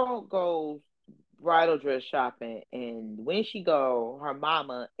 Michelle goes bridal dress shopping, and when she go, her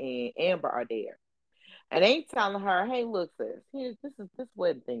mama and Amber are there. And they telling her, "Hey, look, sis. Here's this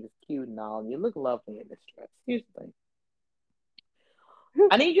wedding thing is cute and all. And you look lovely in this dress. Here's the thing.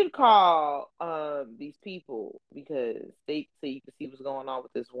 I need you to call these people because they so you can see what's going on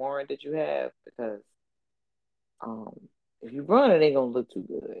with this warrant that you have because if you run it ain't gonna look too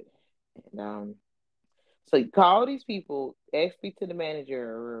good. And so you call these people, ask speak to the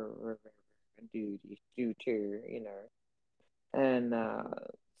manager, do chair, and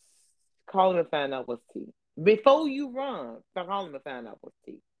call them and find out what's tea. Before you run, call them and find out what's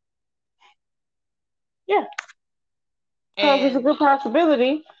tea. Yeah, because it's a And good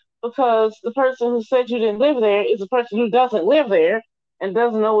possibility. Because the person who said you didn't live there is a person who doesn't live there and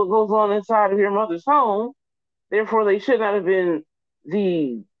doesn't know what goes on inside of your mother's home. Therefore, they should not have been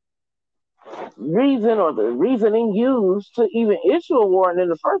the reason or the reasoning used to even issue a warrant in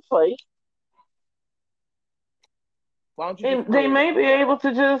the first place. why don't you just And they clear may it? be able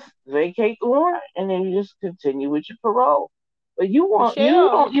to just vacate the warrant and then you just continue with your parole. But you Michelle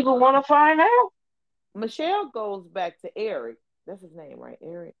don't even want to find out. Michelle goes back to Eric. That's his name, right?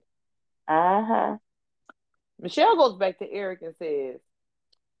 Eric. Uh huh. Michelle goes back to Eric and says,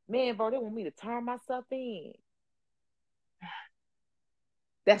 "Man, bro, they want me to turn myself in."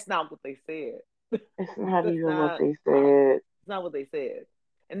 That's not what they said. It's not That's even what not. they said. That's not what they said.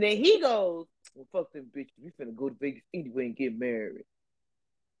 And then he goes, "Well, fuck them bitches. We finna go to Vegas anyway and get married."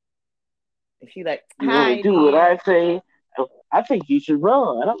 And she like, You only "Hi, do what I then. say. I think you should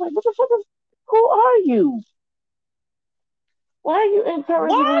run. I'm like, what the fuck is? Who are you? Why are you Why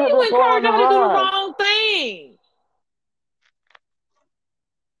encouraging her are to you go on the encouraging her to do the run? wrong thing?"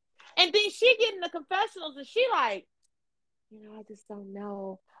 And then she get in the confessionals and she like, I just don't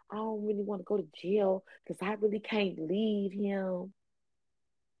know. I don't really want to go to jail because I really can't leave him.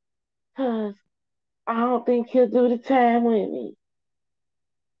 Cause I don't think he'll do the time with me.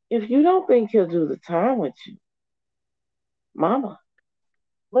 If you don't think he'll do the time with you, Mama,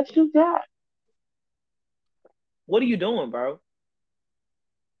 what you got? What are you doing, bro?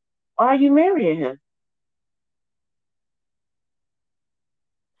 Why are you marrying him?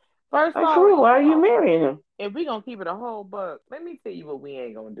 First Like for off, real, why are you marrying him? if we gonna keep it a whole buck, let me tell you what we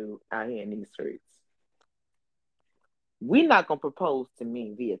ain't gonna do out here in these streets. We not gonna propose to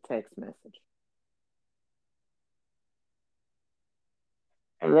me via text message.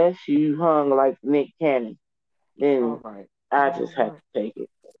 Unless you hung like Nick Cannon, All then right. I All just have right. to take it.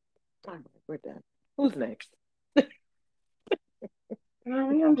 All right. We're done. Who's next? I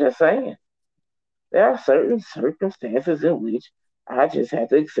mean, I'm just saying. There are certain circumstances in which I just have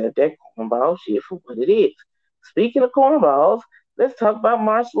to accept that cornball shit for what it is. Speaking of cornballs, let's talk about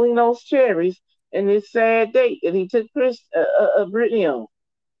Marcelino's cherries and this sad date that he took Brittany on.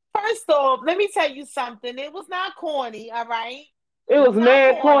 First off, let me tell you something. It was not corny, all right? It It was was not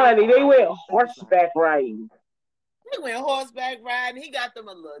mad corny. corny. They went It was not. horseback riding. They went horseback riding. He got them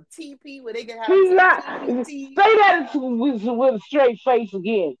a little teepee where they can have He some not teepee say tea. that with a straight face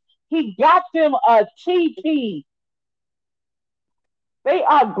again. He got them a TP. They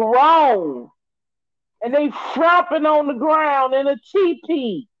are grown and they flopping on the ground in a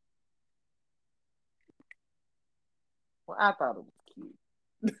TP. Well, I thought it was cute.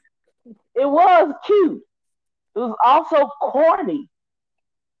 It was cute. It was also corny.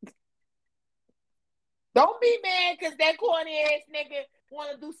 Don't be mad because that corny ass nigga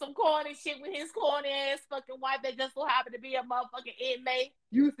want to do some corny shit with his corny ass fucking wife that just so happened to be a motherfucking inmate.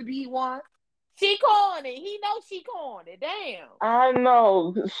 Used to be one. She corny. He knows she corny. Damn. I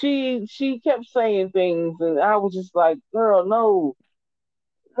know she kept saying things, and I was just like, "Girl, no,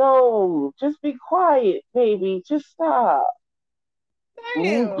 no, just be quiet, baby. Just stop."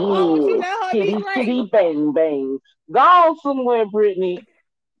 Damn. Why would you Yeah, let her be city, great? city, bang, bang. Go somewhere, Brittany.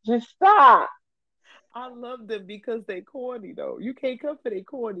 Just stop. I love them because they corny though. You can't come for they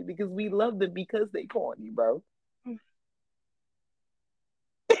corny because we love them because they corny, bro.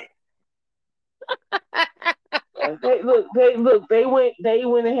 They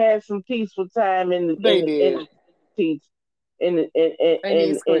went and had some peaceful time They in did. the teeth In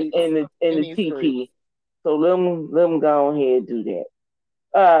these streets. in In the these streets. TP. So let them go ahead and do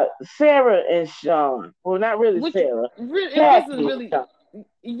that. Sarah and Sean. Well, not really Which Sarah. it wasn't Kathy and really. Sean.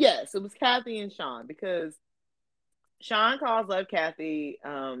 Yes, it was Kathy and Sean because Sean calls up Kathy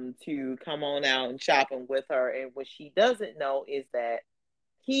to come on out and shopping with her, and what she doesn't know is that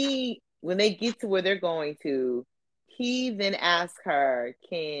when they get to where they're going to, he then asks her,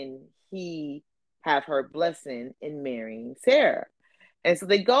 can he have her blessing in marrying Sarah? And so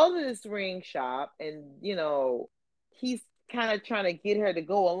they go to this ring shop, and he's kind of trying to get her to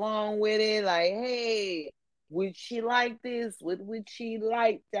go along with it, like, hey, would she like this? Would she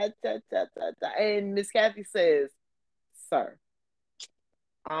like that? And Miss Kathy says, sir,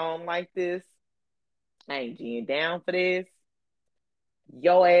 I don't like this. I ain't G'ing down for this.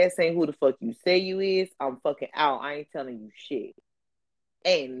 Your ass ain't who the fuck you say you is. I'm fucking out. I ain't telling you shit.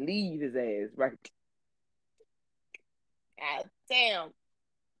 And leave his ass right. God damn.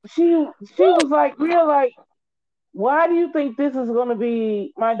 She was like real like, why do you think this is gonna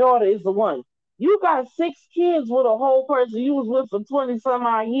be my daughter is the one? You got 6 kids with a whole person you was with for 20 some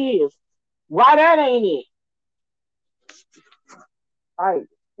odd years. Why that ain't it? Like,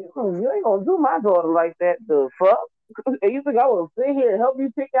 you ain't gonna do my daughter like that, the fuck? And you think I will sit here and help you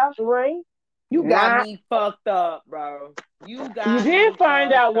pick out the ring? You got Nah. me fucked up, bro. You You got did me find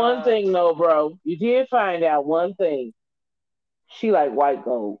fucked out one up. thing though, bro. You did find out one thing. She like white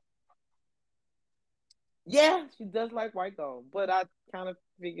gold. Yeah, she does like white gold, but I kind of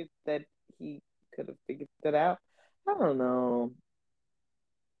figured that he could have figured that out. I don't know.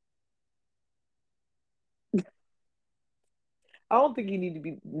 I don't think you need to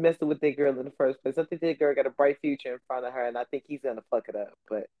be messing with that girl in the first place. I think that girl got a bright future in front of her, and I think he's gonna fuck it up.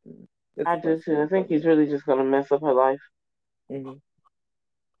 But that's I a just personal I think he's opinion. really just gonna mess up her life. Hmm.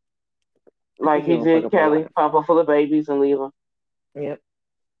 I Like think he's he gonna fuck did up her Kelly, life. pop her full of babies and leave her. Yep,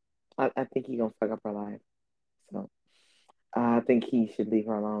 I think he's gonna fuck up her life. So I think he should leave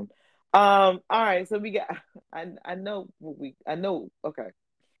her alone. All right. So we got. I know what we. I know. Okay.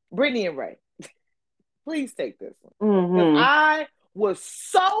 Brittany and Ray, please take this one because Mm-hmm. I was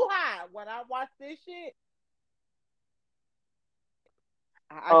so high when I watched this shit.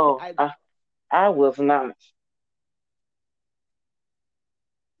 Oh, I I was not.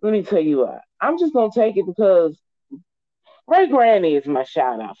 Let me tell you what. I'm just gonna take it because Ray Granny is my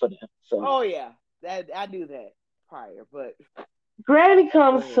shout out for them. So oh yeah, that I knew that prior, but Granny go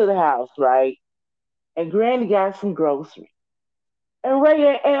comes to ahead. the house, right? And Granny got some groceries. And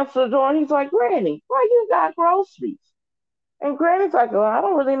Ray answered the door and he's like, Granny, why you got groceries? And Granny's like, well, I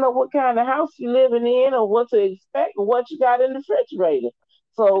don't really know what kind of house you living in or what to expect or what you got in the refrigerator.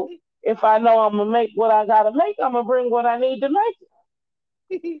 So if I know I'm gonna make what I gotta make, I'm gonna bring what I need to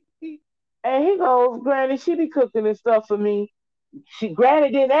make it. And he goes, Granny, she be cooking and stuff for me.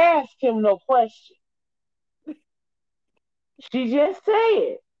 Granny didn't ask him no question. She just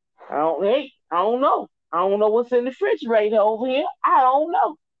said, I don't know. I don't know what's in the refrigerator over here. I don't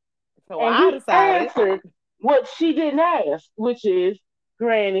know. So And I he decided. answered what she didn't ask, which is,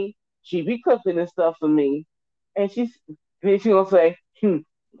 Granny, she be cooking and stuff for me. And then she gonna say,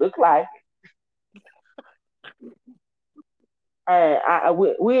 Look like.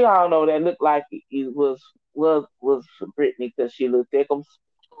 We all know that looked like it was for Brittany because she looked thick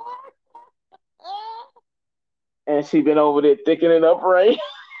and she been over there thickening up Ray.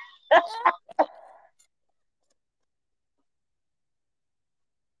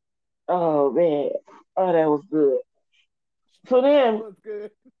 Oh man, oh that was good. So That then, was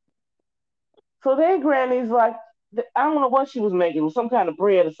good. so then Granny's like, I don't know what she was making, some kind of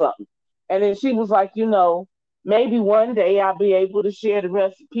bread or something, and then she was like, maybe one day I'll be able to share the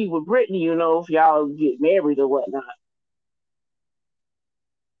recipe with Brittany, if y'all get married or whatnot.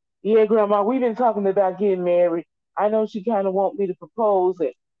 Yeah, Grandma, we've been talking about getting married. I know she kind of want me to propose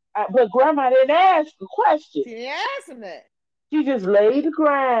it, but Grandma didn't ask a question. She asked him that. She just laid the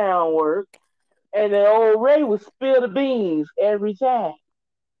groundwork, and then old Ray would spill the beans every time.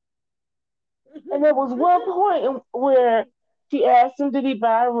 And there was one point where she asked him, did he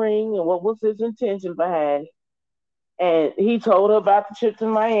buy a ring, and what was his intention behind it? And he told her about the trip to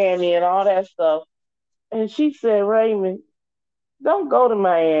Miami and all that stuff. And she said, Raymond, don't go to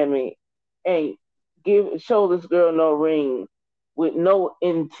Miami and show this girl no ring with no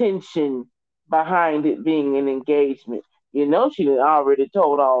intention behind it being an engagement. You know she had already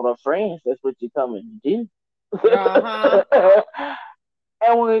told all her friends that's what you're coming to Uh-huh. do.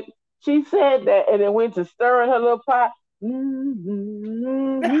 And when she said that and it went to stirring her little pot, and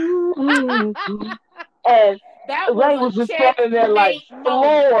That was Ray a was just standing there like checkmate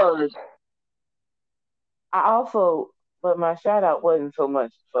moment. floored. I also, but my shout out wasn't so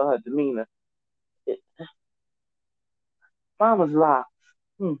much for her demeanor. It, Mama's locks.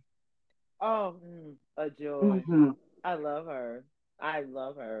 Hmm. Oh, a joy. Mm-hmm. I love her. I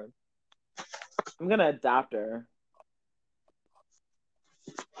love her. I'm gonna adopt her.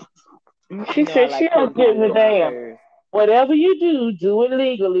 You She know I said she like don't putting give people a in my damn. prayers. Whatever you do it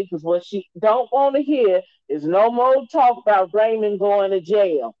legally. Because what she don't want to hear is no more talk about Raymond going to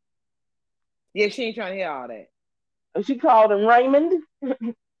jail. Yeah, she ain't trying to hear all that. And she called him Raymond.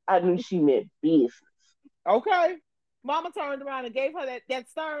 I knew she meant business. Okay. Mama turned around and gave her that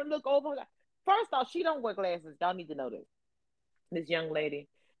stern look over her. First off, she don't wear glasses. Y'all need to know this. This young lady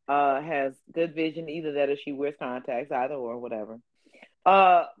has good vision, either that or she wears contacts, either or whatever.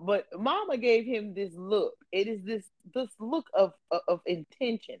 But Mama gave him this look. It is this look of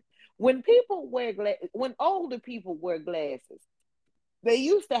intention. When people when older people wear glasses, they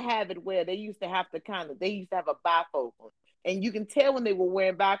used to have it where they used to have to they used to have a bifocal. And you can tell when they were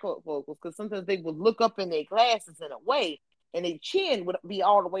wearing bifocals because sometimes they would look up in their glasses in a way and their chin would be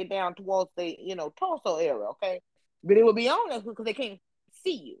all the way down towards the, torso area, okay? But it would be on there because they can't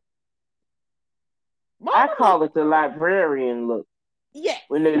see you. I Mama call look, it the librarian look. yes.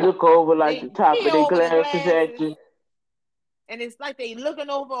 When they look over like the They top of peer their over the glasses at glasses you. and it's like they looking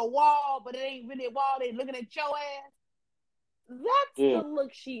over a wall, but it ain't really a wall. They looking at your ass. That's Yeah. the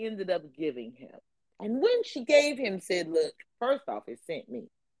look she ended up giving him. And when she gave him, said, "Look, first off, it sent me."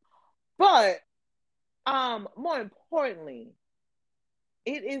 But more importantly,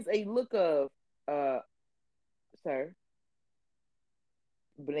 it is a look of sir,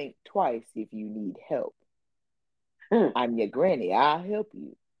 blink twice if you need help. Hmm. I'm your granny. I'll help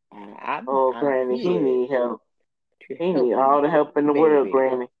you. Oh, I'm Granny, he here need help. to He need help all you, the help in the world, baby.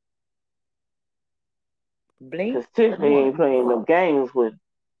 Granny. Blink Cause Tiffany ain't once. playing no games with.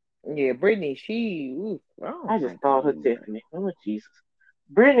 Yeah, Brittany, she, ooh, I I don't just like her called her anymore. Tiffany. Oh Jesus.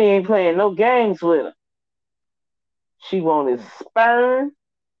 Brittany ain't playing no games with her. She want his Mm, sperm.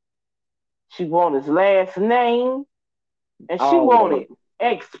 She want his last name, and she all want it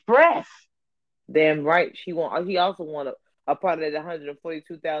that. express. Damn right. She want. He also want a part of that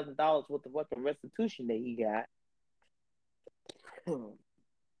 $142,000 worth of fucking restitution that he got.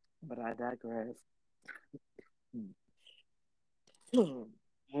 But I digress.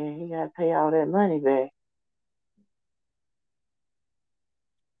 And he got to pay all that money back.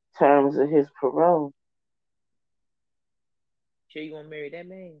 Terms of his parole. Sure you want to marry that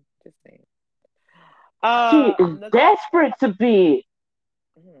man? Just saying. She is Look. desperate to be it.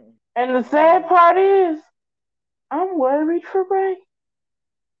 And the sad Oh, part is, I'm worried for Ray.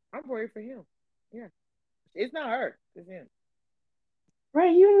 I'm worried for him. Yeah, it's not her. It's him.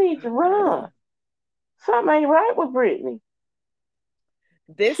 Ray, you need to run. Something ain't right with Brittany.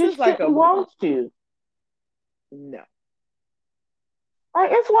 This She is like shouldn't a want you. no.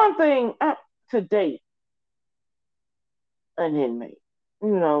 Like, it's one thing to date an inmate.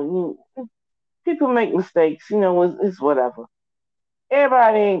 People make mistakes. It's whatever.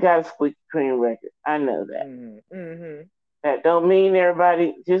 Everybody ain't got a squeaky clean record. I know that. Mm-hmm. That don't mean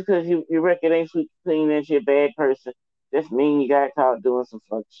everybody just because your record ain't squeaky clean that you're a bad person. Just mean you got caught doing some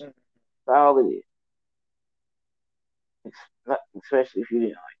fuck shit. That's all it is. Especially if you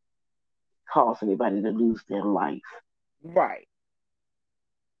didn't like cause anybody to lose their life. Right.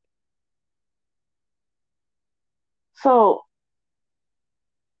 So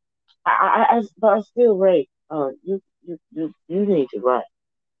but I still rate. You need to write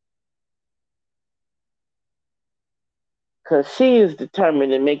because she is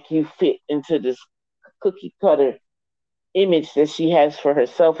determined to make you fit into this cookie cutter image that she has for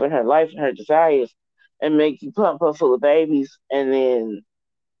herself and her life and her desires, and make you pump her full of babies, and then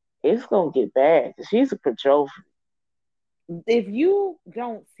it's gonna get bad. She's a control freak. If you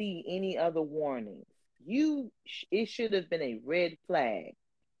don't see any other warnings, it should have been a red flag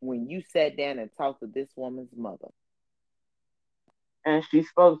when you sat down and talked to this woman's mother. And she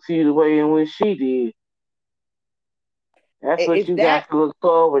spoke to you the way in which she did. That's what If you that got to look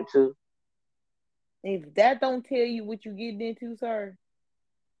forward to. if that don't tell you what you're getting into, sir,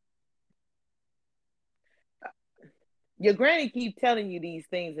 your granny keep telling you these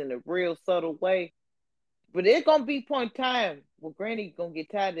things in a real subtle way, but it's gonna be point in time where granny gonna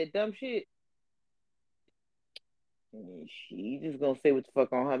get tired of that dumb shit. And she just gonna say what the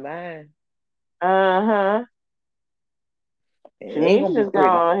fuck on her mind. Uh huh. And it ain't Shanice gonna be just go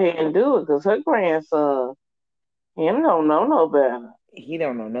pretty. ahead and do it because her grandson, him don't know no better. He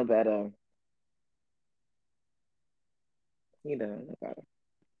don't know no better. He don't know no better.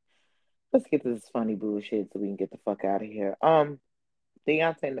 Let's get to this funny bullshit so we can get the fuck out of here.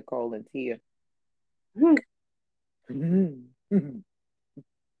 Deontay, Nicole, and Tia.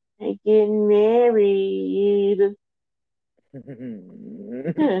 They getting married.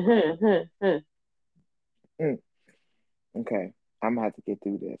 Okay, I'm gonna have to get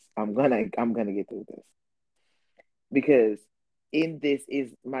through this. I'm gonna get through this because in this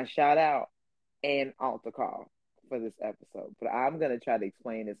is my shout out and altar call for this episode. But I'm gonna try to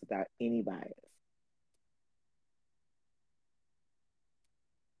explain this without any bias.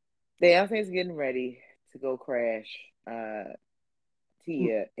 Beyonce's getting ready to go crash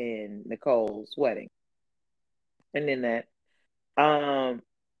Tia and Nicole's wedding, and in that, um,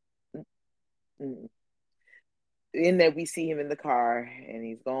 in that we see him in the car and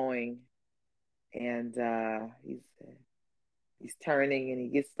he's going, and he's turning and he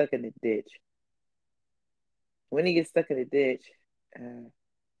gets stuck in the ditch. When he gets stuck in the ditch, uh,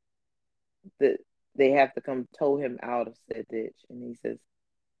 the they have to come tow him out of said ditch, and he says,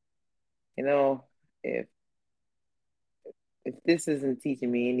 "You know, if this isn't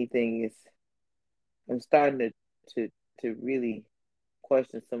teaching me anything, it's I'm starting to to really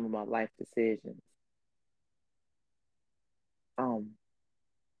question some of my life decisions." Um,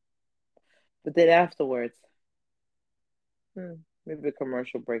 but then afterwards, maybe a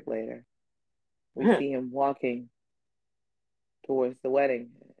commercial break later, we see him walking towards the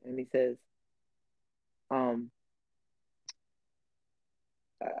wedding, and he says, um,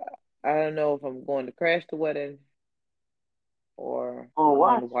 "I don't know if I'm going to crash the wedding or Or I'm going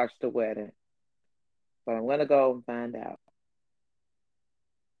what? to watch the wedding, but I'm going to go and find out."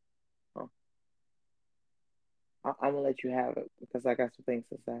 Huh. I'm gonna let you have it because I got some things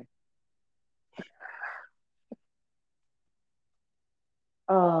to say.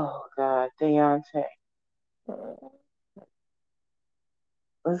 Oh God, Deontay. Uh,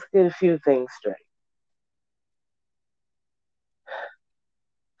 Let's get a few things straight.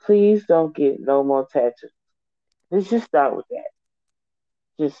 Please don't get no more tattoos. Let's just start with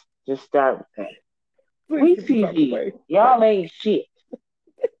that. Just start with that. Please We get this out the TV. way. Y'all ain't shit.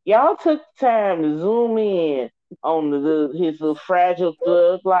 Y'all took time to zoom in on his little fragile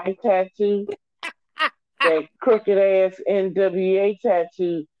thug life tattoo, that crooked ass NWA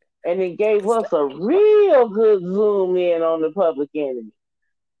tattoo, and it gave us a real good zoom in on the Public Enemy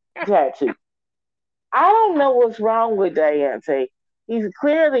tattoo. I don't know what's wrong with Deontay. He's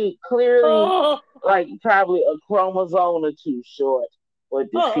clearly Oh, like probably a chromosome or two short or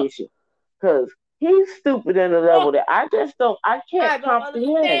oh, deficient. Because he's stupid in a oh, level that I can't I don't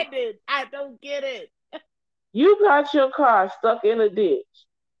comprehend. understand it. I don't get it. You got your car stuck in a ditch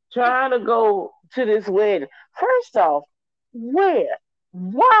trying to go to this wedding. First off, where?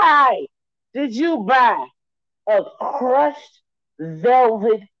 Why did you buy a crushed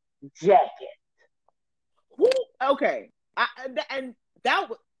velvet jacket? Who? Okay. And that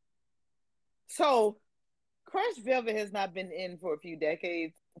was so. Crushed Velvet has not been in for a few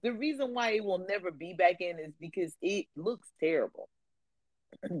decades. The reason why it will never be back in is because it looks terrible.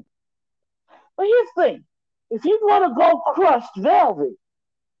 But here's the thing. If you want to go crushed velvet,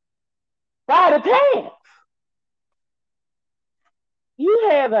 buy the pants. You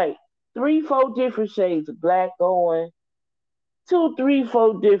have like 3, 4 different shades of black going. two, three,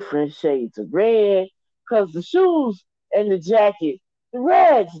 four different shades of red because the shoes and the jacket, the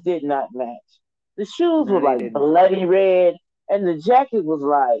reds did not match. The shoes No, were they like didn't. bloody red, and the jacket was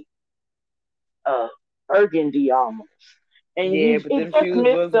like uh, burgundy almost. And Yeah, but it them just shoes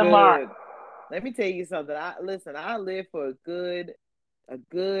missed was the mark. good. Let me tell you something. I listen. I live for a good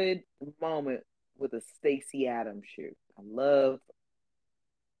moment with a Stacey Adams shoe. I love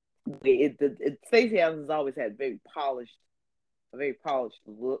Stacey Adams has always had a very polished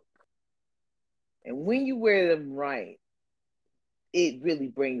look, and when you wear them right, it really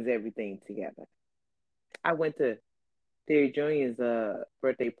brings everything together. I went to Terry Jr.'s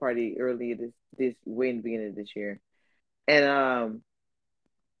birthday party earlier this way in the beginning of this year, and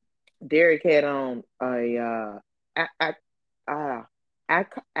Derek had on a ac- uh,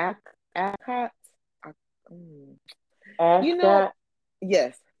 Acot. Mm. You know, Ascot.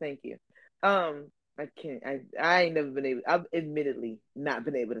 yes, thank you. I can't. I ain't never been able. I've admittedly not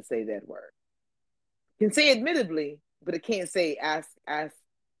been able to say that word. Can say admittedly, but I can't say I,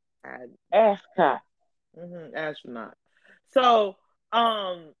 Ascot. astronaut. So,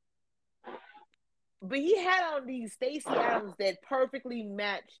 um, but he had on these Stacey Adams that perfectly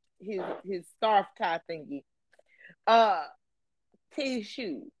matched his scarf tie thingy. Uh, to his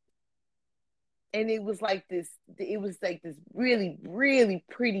shoes. And it was like this. It was like this really, really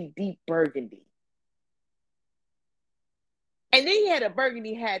pretty deep burgundy. And then he had a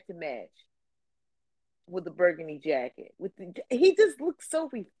burgundy hat to match with the burgundy jacket. He just looked so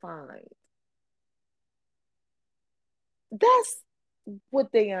refined. That's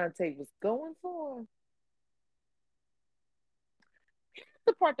what Deontay was going for.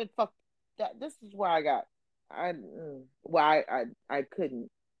 The part that fucked that. This is where I got.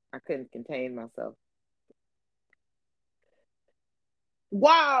 I couldn't contain myself.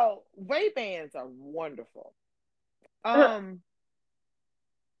 Wow, Ray Bans are wonderful. Um,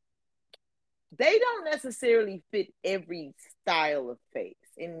 they don't necessarily fit every style of face,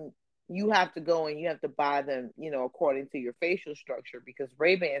 and you have to go and you have to buy them, according to your facial structure because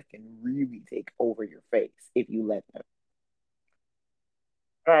Ray Bans can really take over your face if you let them.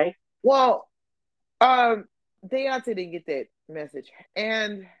 Right. Well, Deontay didn't get that message,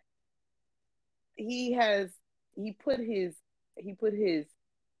 and he has he put his he put his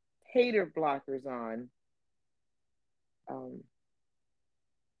hater blockers on um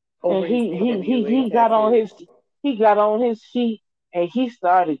And over his NWA tattoos. he got on his feet and he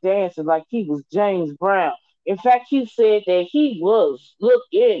started dancing like he was James Brown. In fact, he said that he was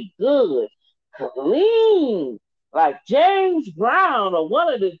looking good, clean, like James Brown or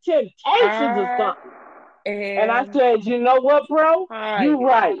one of the Temptations or I something. And I am said, you know what, bro? You tired.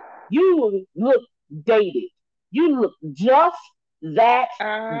 right. You look dated. You look just that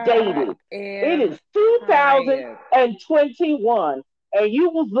I dated. It am is tired. 2021 and you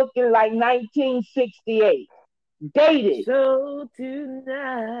was looking like 1968. Dated. So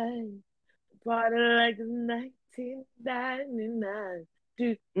tonight, party like 1999. Do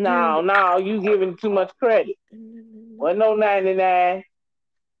do. No, you giving too much credit. Well, no 99.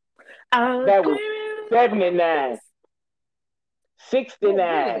 I'll That was dream like 79, this. Well, wait a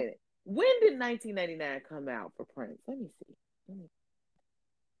 69. minute. When did 1999 come out for Prince? Let me see.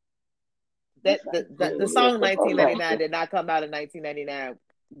 That Yes, I the do. Yes, song I go 1999 did not come out in 1999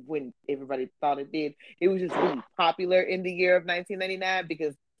 when everybody thought it did. It was just really popular in the year of 1999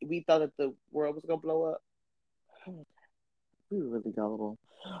 because we thought that the world was gonna blow up. We were really gullible.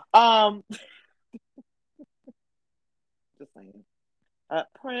 Um, just saying.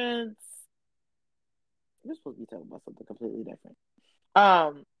 Prince. We're supposed to be talking about something completely different.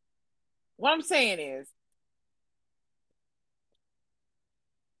 Um, what I'm saying is,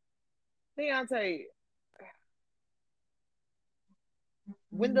 Deontay,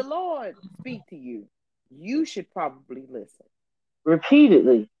 when the Lord speak to you, you should probably listen.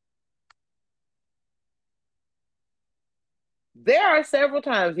 repeatedly. There are several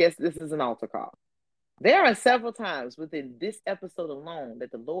times, yes, this is an altar call. There are several times within this episode alone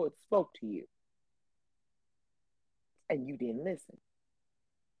that the Lord spoke to you and you didn't listen.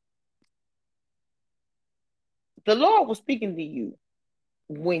 The Lord was speaking to you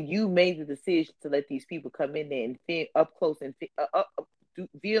when you made the decision to let these people come in there and up close and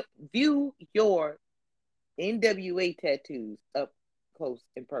view your NWA tattoos up close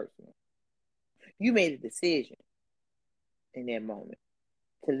and personal. You made a decision in that moment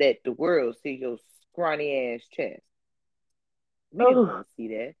to let the world see your scrawny ass chest. We didn't Oh, want to see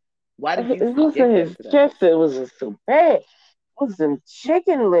that. Why did you it wasn't subject us his to that? chest that was so bad. It was them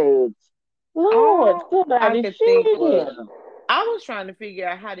chicken legs. Lord, All I somebody could think feed was him. I was trying to figure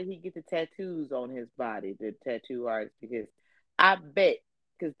out how did he get the tattoos on his body, the tattoo artist, because I bet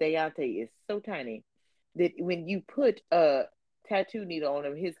because Deontay is so tiny that when you put a tattoo needle on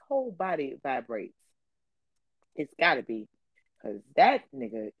him, his whole body vibrates. It's got to be because that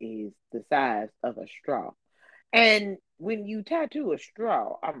nigga is the size of a straw. And when you tattoo a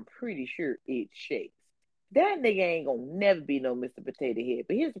straw, I'm pretty sure it shakes. That nigga ain't gonna never be no Mr. Potato Head.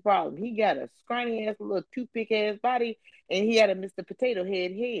 But here's the problem: he got a scrawny ass, little toothpick ass body, and he had a Mr. Potato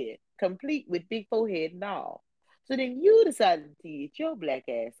Head, complete with big forehead and all. So then you decided to get your black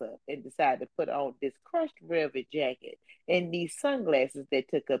ass up and decided to put on this crushed velvet jacket and these sunglasses that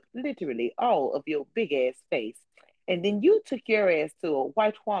took up literally all of your big ass face. And then you took your ass to a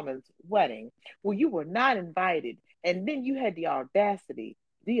white woman's wedding where you were not invited. And then you had the audacity,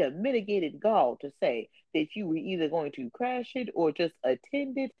 the unmitigated gall to say that you were either going to crash it or just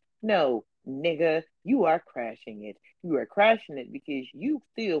attend it. No, nigga, you are crashing it. You are crashing it because you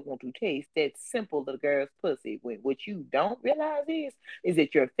still want to taste that simple little girl's pussy. When what you don't realize is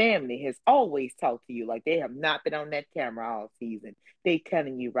that your family has always talked to you like they have not been on that camera all season. They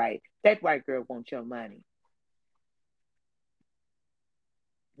telling you right. That white girl wants your money.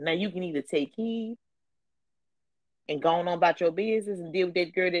 Now you can either take heed and go on about your business and deal with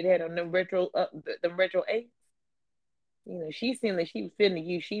that girl that had on them retro eights. You know, she seemed like she was feeling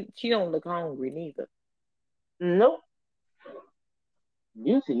you. She don't look hungry neither. Nope.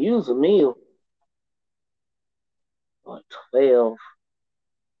 You can use a meal or 12.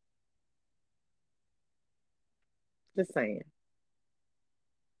 Just saying.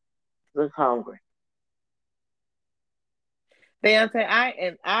 Look hungry. Deontay,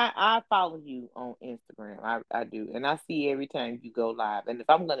 I follow you on Instagram. I do. And I see every time you go live. And if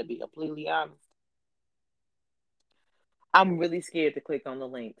I'm gonna be completely honest, I'm really scared to click on the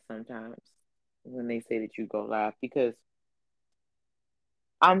link sometimes when they say that you go live because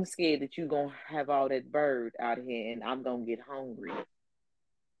I'm scared that you're gonna have all that bird out here and I'm gonna get hungry.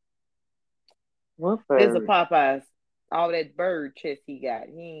 What There's a bird? Popeyes, all that bird chest he got.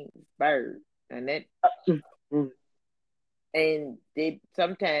 He ain't bird. And that Mm. and they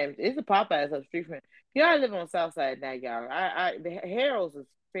sometimes it's a Popeyes up street from y'all live on South Side now, y'all. The Harold's is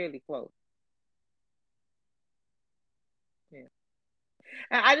fairly close. Yeah.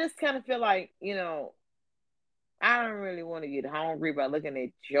 And I just kind of feel like, I don't really want to get hungry by looking at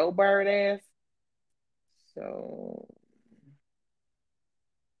Joe Bird ass. So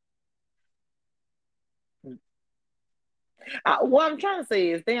what I'm trying to say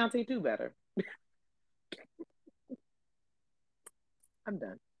is Deontay do better. I'm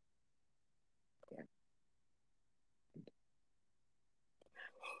done. Yeah.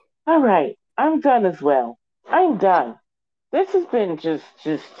 All right. I'm done as well. I'm done. This has been just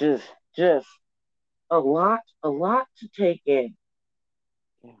a lot to take in.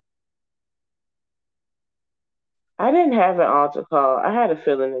 Yeah. I didn't have an altar call. I had a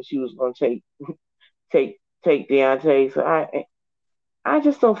feeling that she was going to take Deontay. So I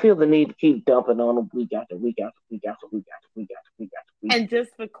just don't feel the need to keep dumping on him week after week after week after week after week after week after week. And just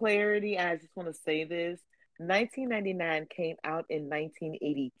for clarity, I just want to say this: 1999 came out in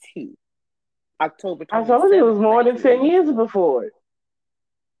 1982, October I told you it was 27th, more than 10 years 1982. before it.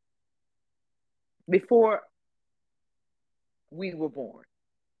 Before we were born.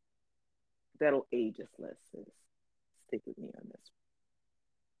 That'll age us less. Stick with me on this.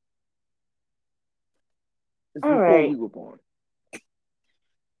 It's All before right. we were born.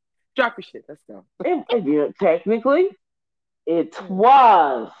 Drop your shit. Let's go. Technically, it Yeah,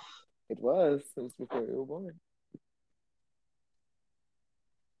 was. it was. It was before we were born.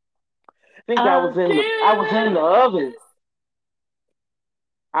 I think I'm I was in the feeling oven.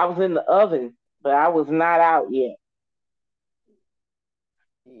 I was in the oven, but I was not out yet.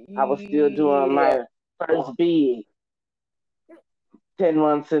 I was still doing yeah. my first bid, 10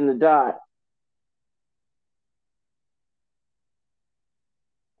 months in the dark.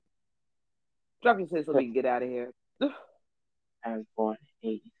 Drop your shit so we can get out of here. I was born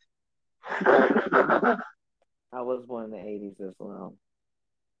in the 80s. I was born in the 80s as well.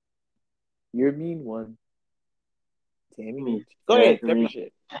 You're a mean one. Tammy Miss Hooch. Go ahead. Drop your Gregory.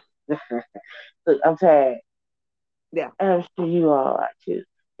 shit. Look, I'm tired. Yeah. I'm sure you all are too.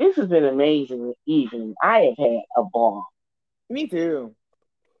 This has been an amazing evening. I have had a ball. Me too.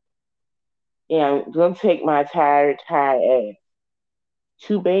 Yeah, I'm gonna take my tired ass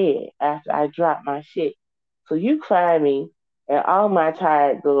to bed after I drop my shit. So you cry me and all my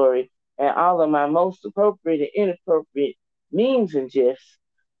tired glory and all of my most appropriate and inappropriate memes and gifs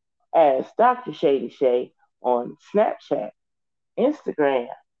as Dr. Shady Shay on Snapchat, Instagram,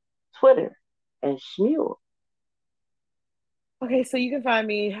 Twitter, and Shmule. Okay, so you can find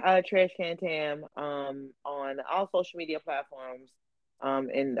me, Trash Can Tam, on all social media platforms,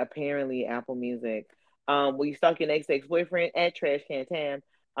 and apparently Apple Music. Will you stalk your next ex-boyfriend at Trash Can Tam?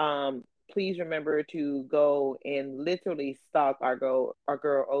 Please remember to go and literally stalk our girl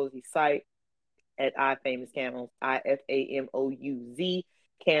Ozzy's site at iFamous Candles, IFAMOUZ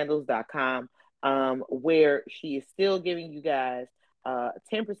candles.com, where she is still giving you guys 10%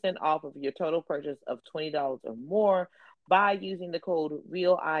 off of your total purchase of $20 or more by using the code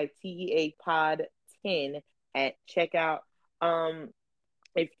REALITEA POD 10 at checkout. Um,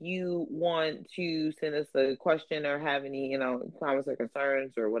 if you want to send us a question or have any, comments or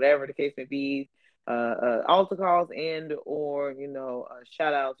concerns or whatever the case may be, altar calls and or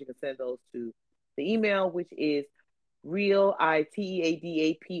shout outs, you can send those to the email, which is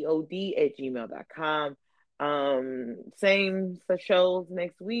REALITEADAPOD at gmail.com. Same for shows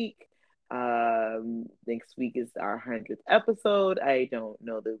next week. Next week is our 100th episode. I don't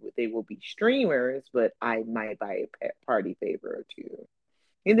know that they will be streamers, but I might buy a party favor or two.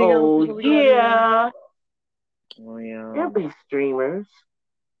 Anything else Oh before we get out of here? yeah, Oh yeah. there'll be streamers.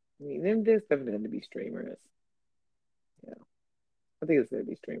 I mean, them there's definitely going to be streamers. Yeah, I think it's going to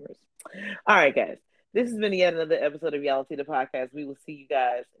be streamers. All right, guys. This has been yet another episode of Reality the Podcast. We will see you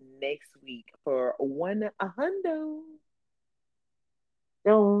guys next week for one a hundo.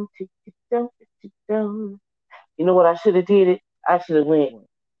 Don't, don't, don't. You know what I should have did it? I should have went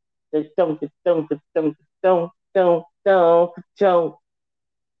don't, don't.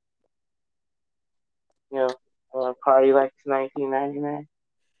 You know, party like it's 1999.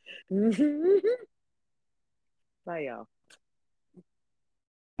 Bye, y'all.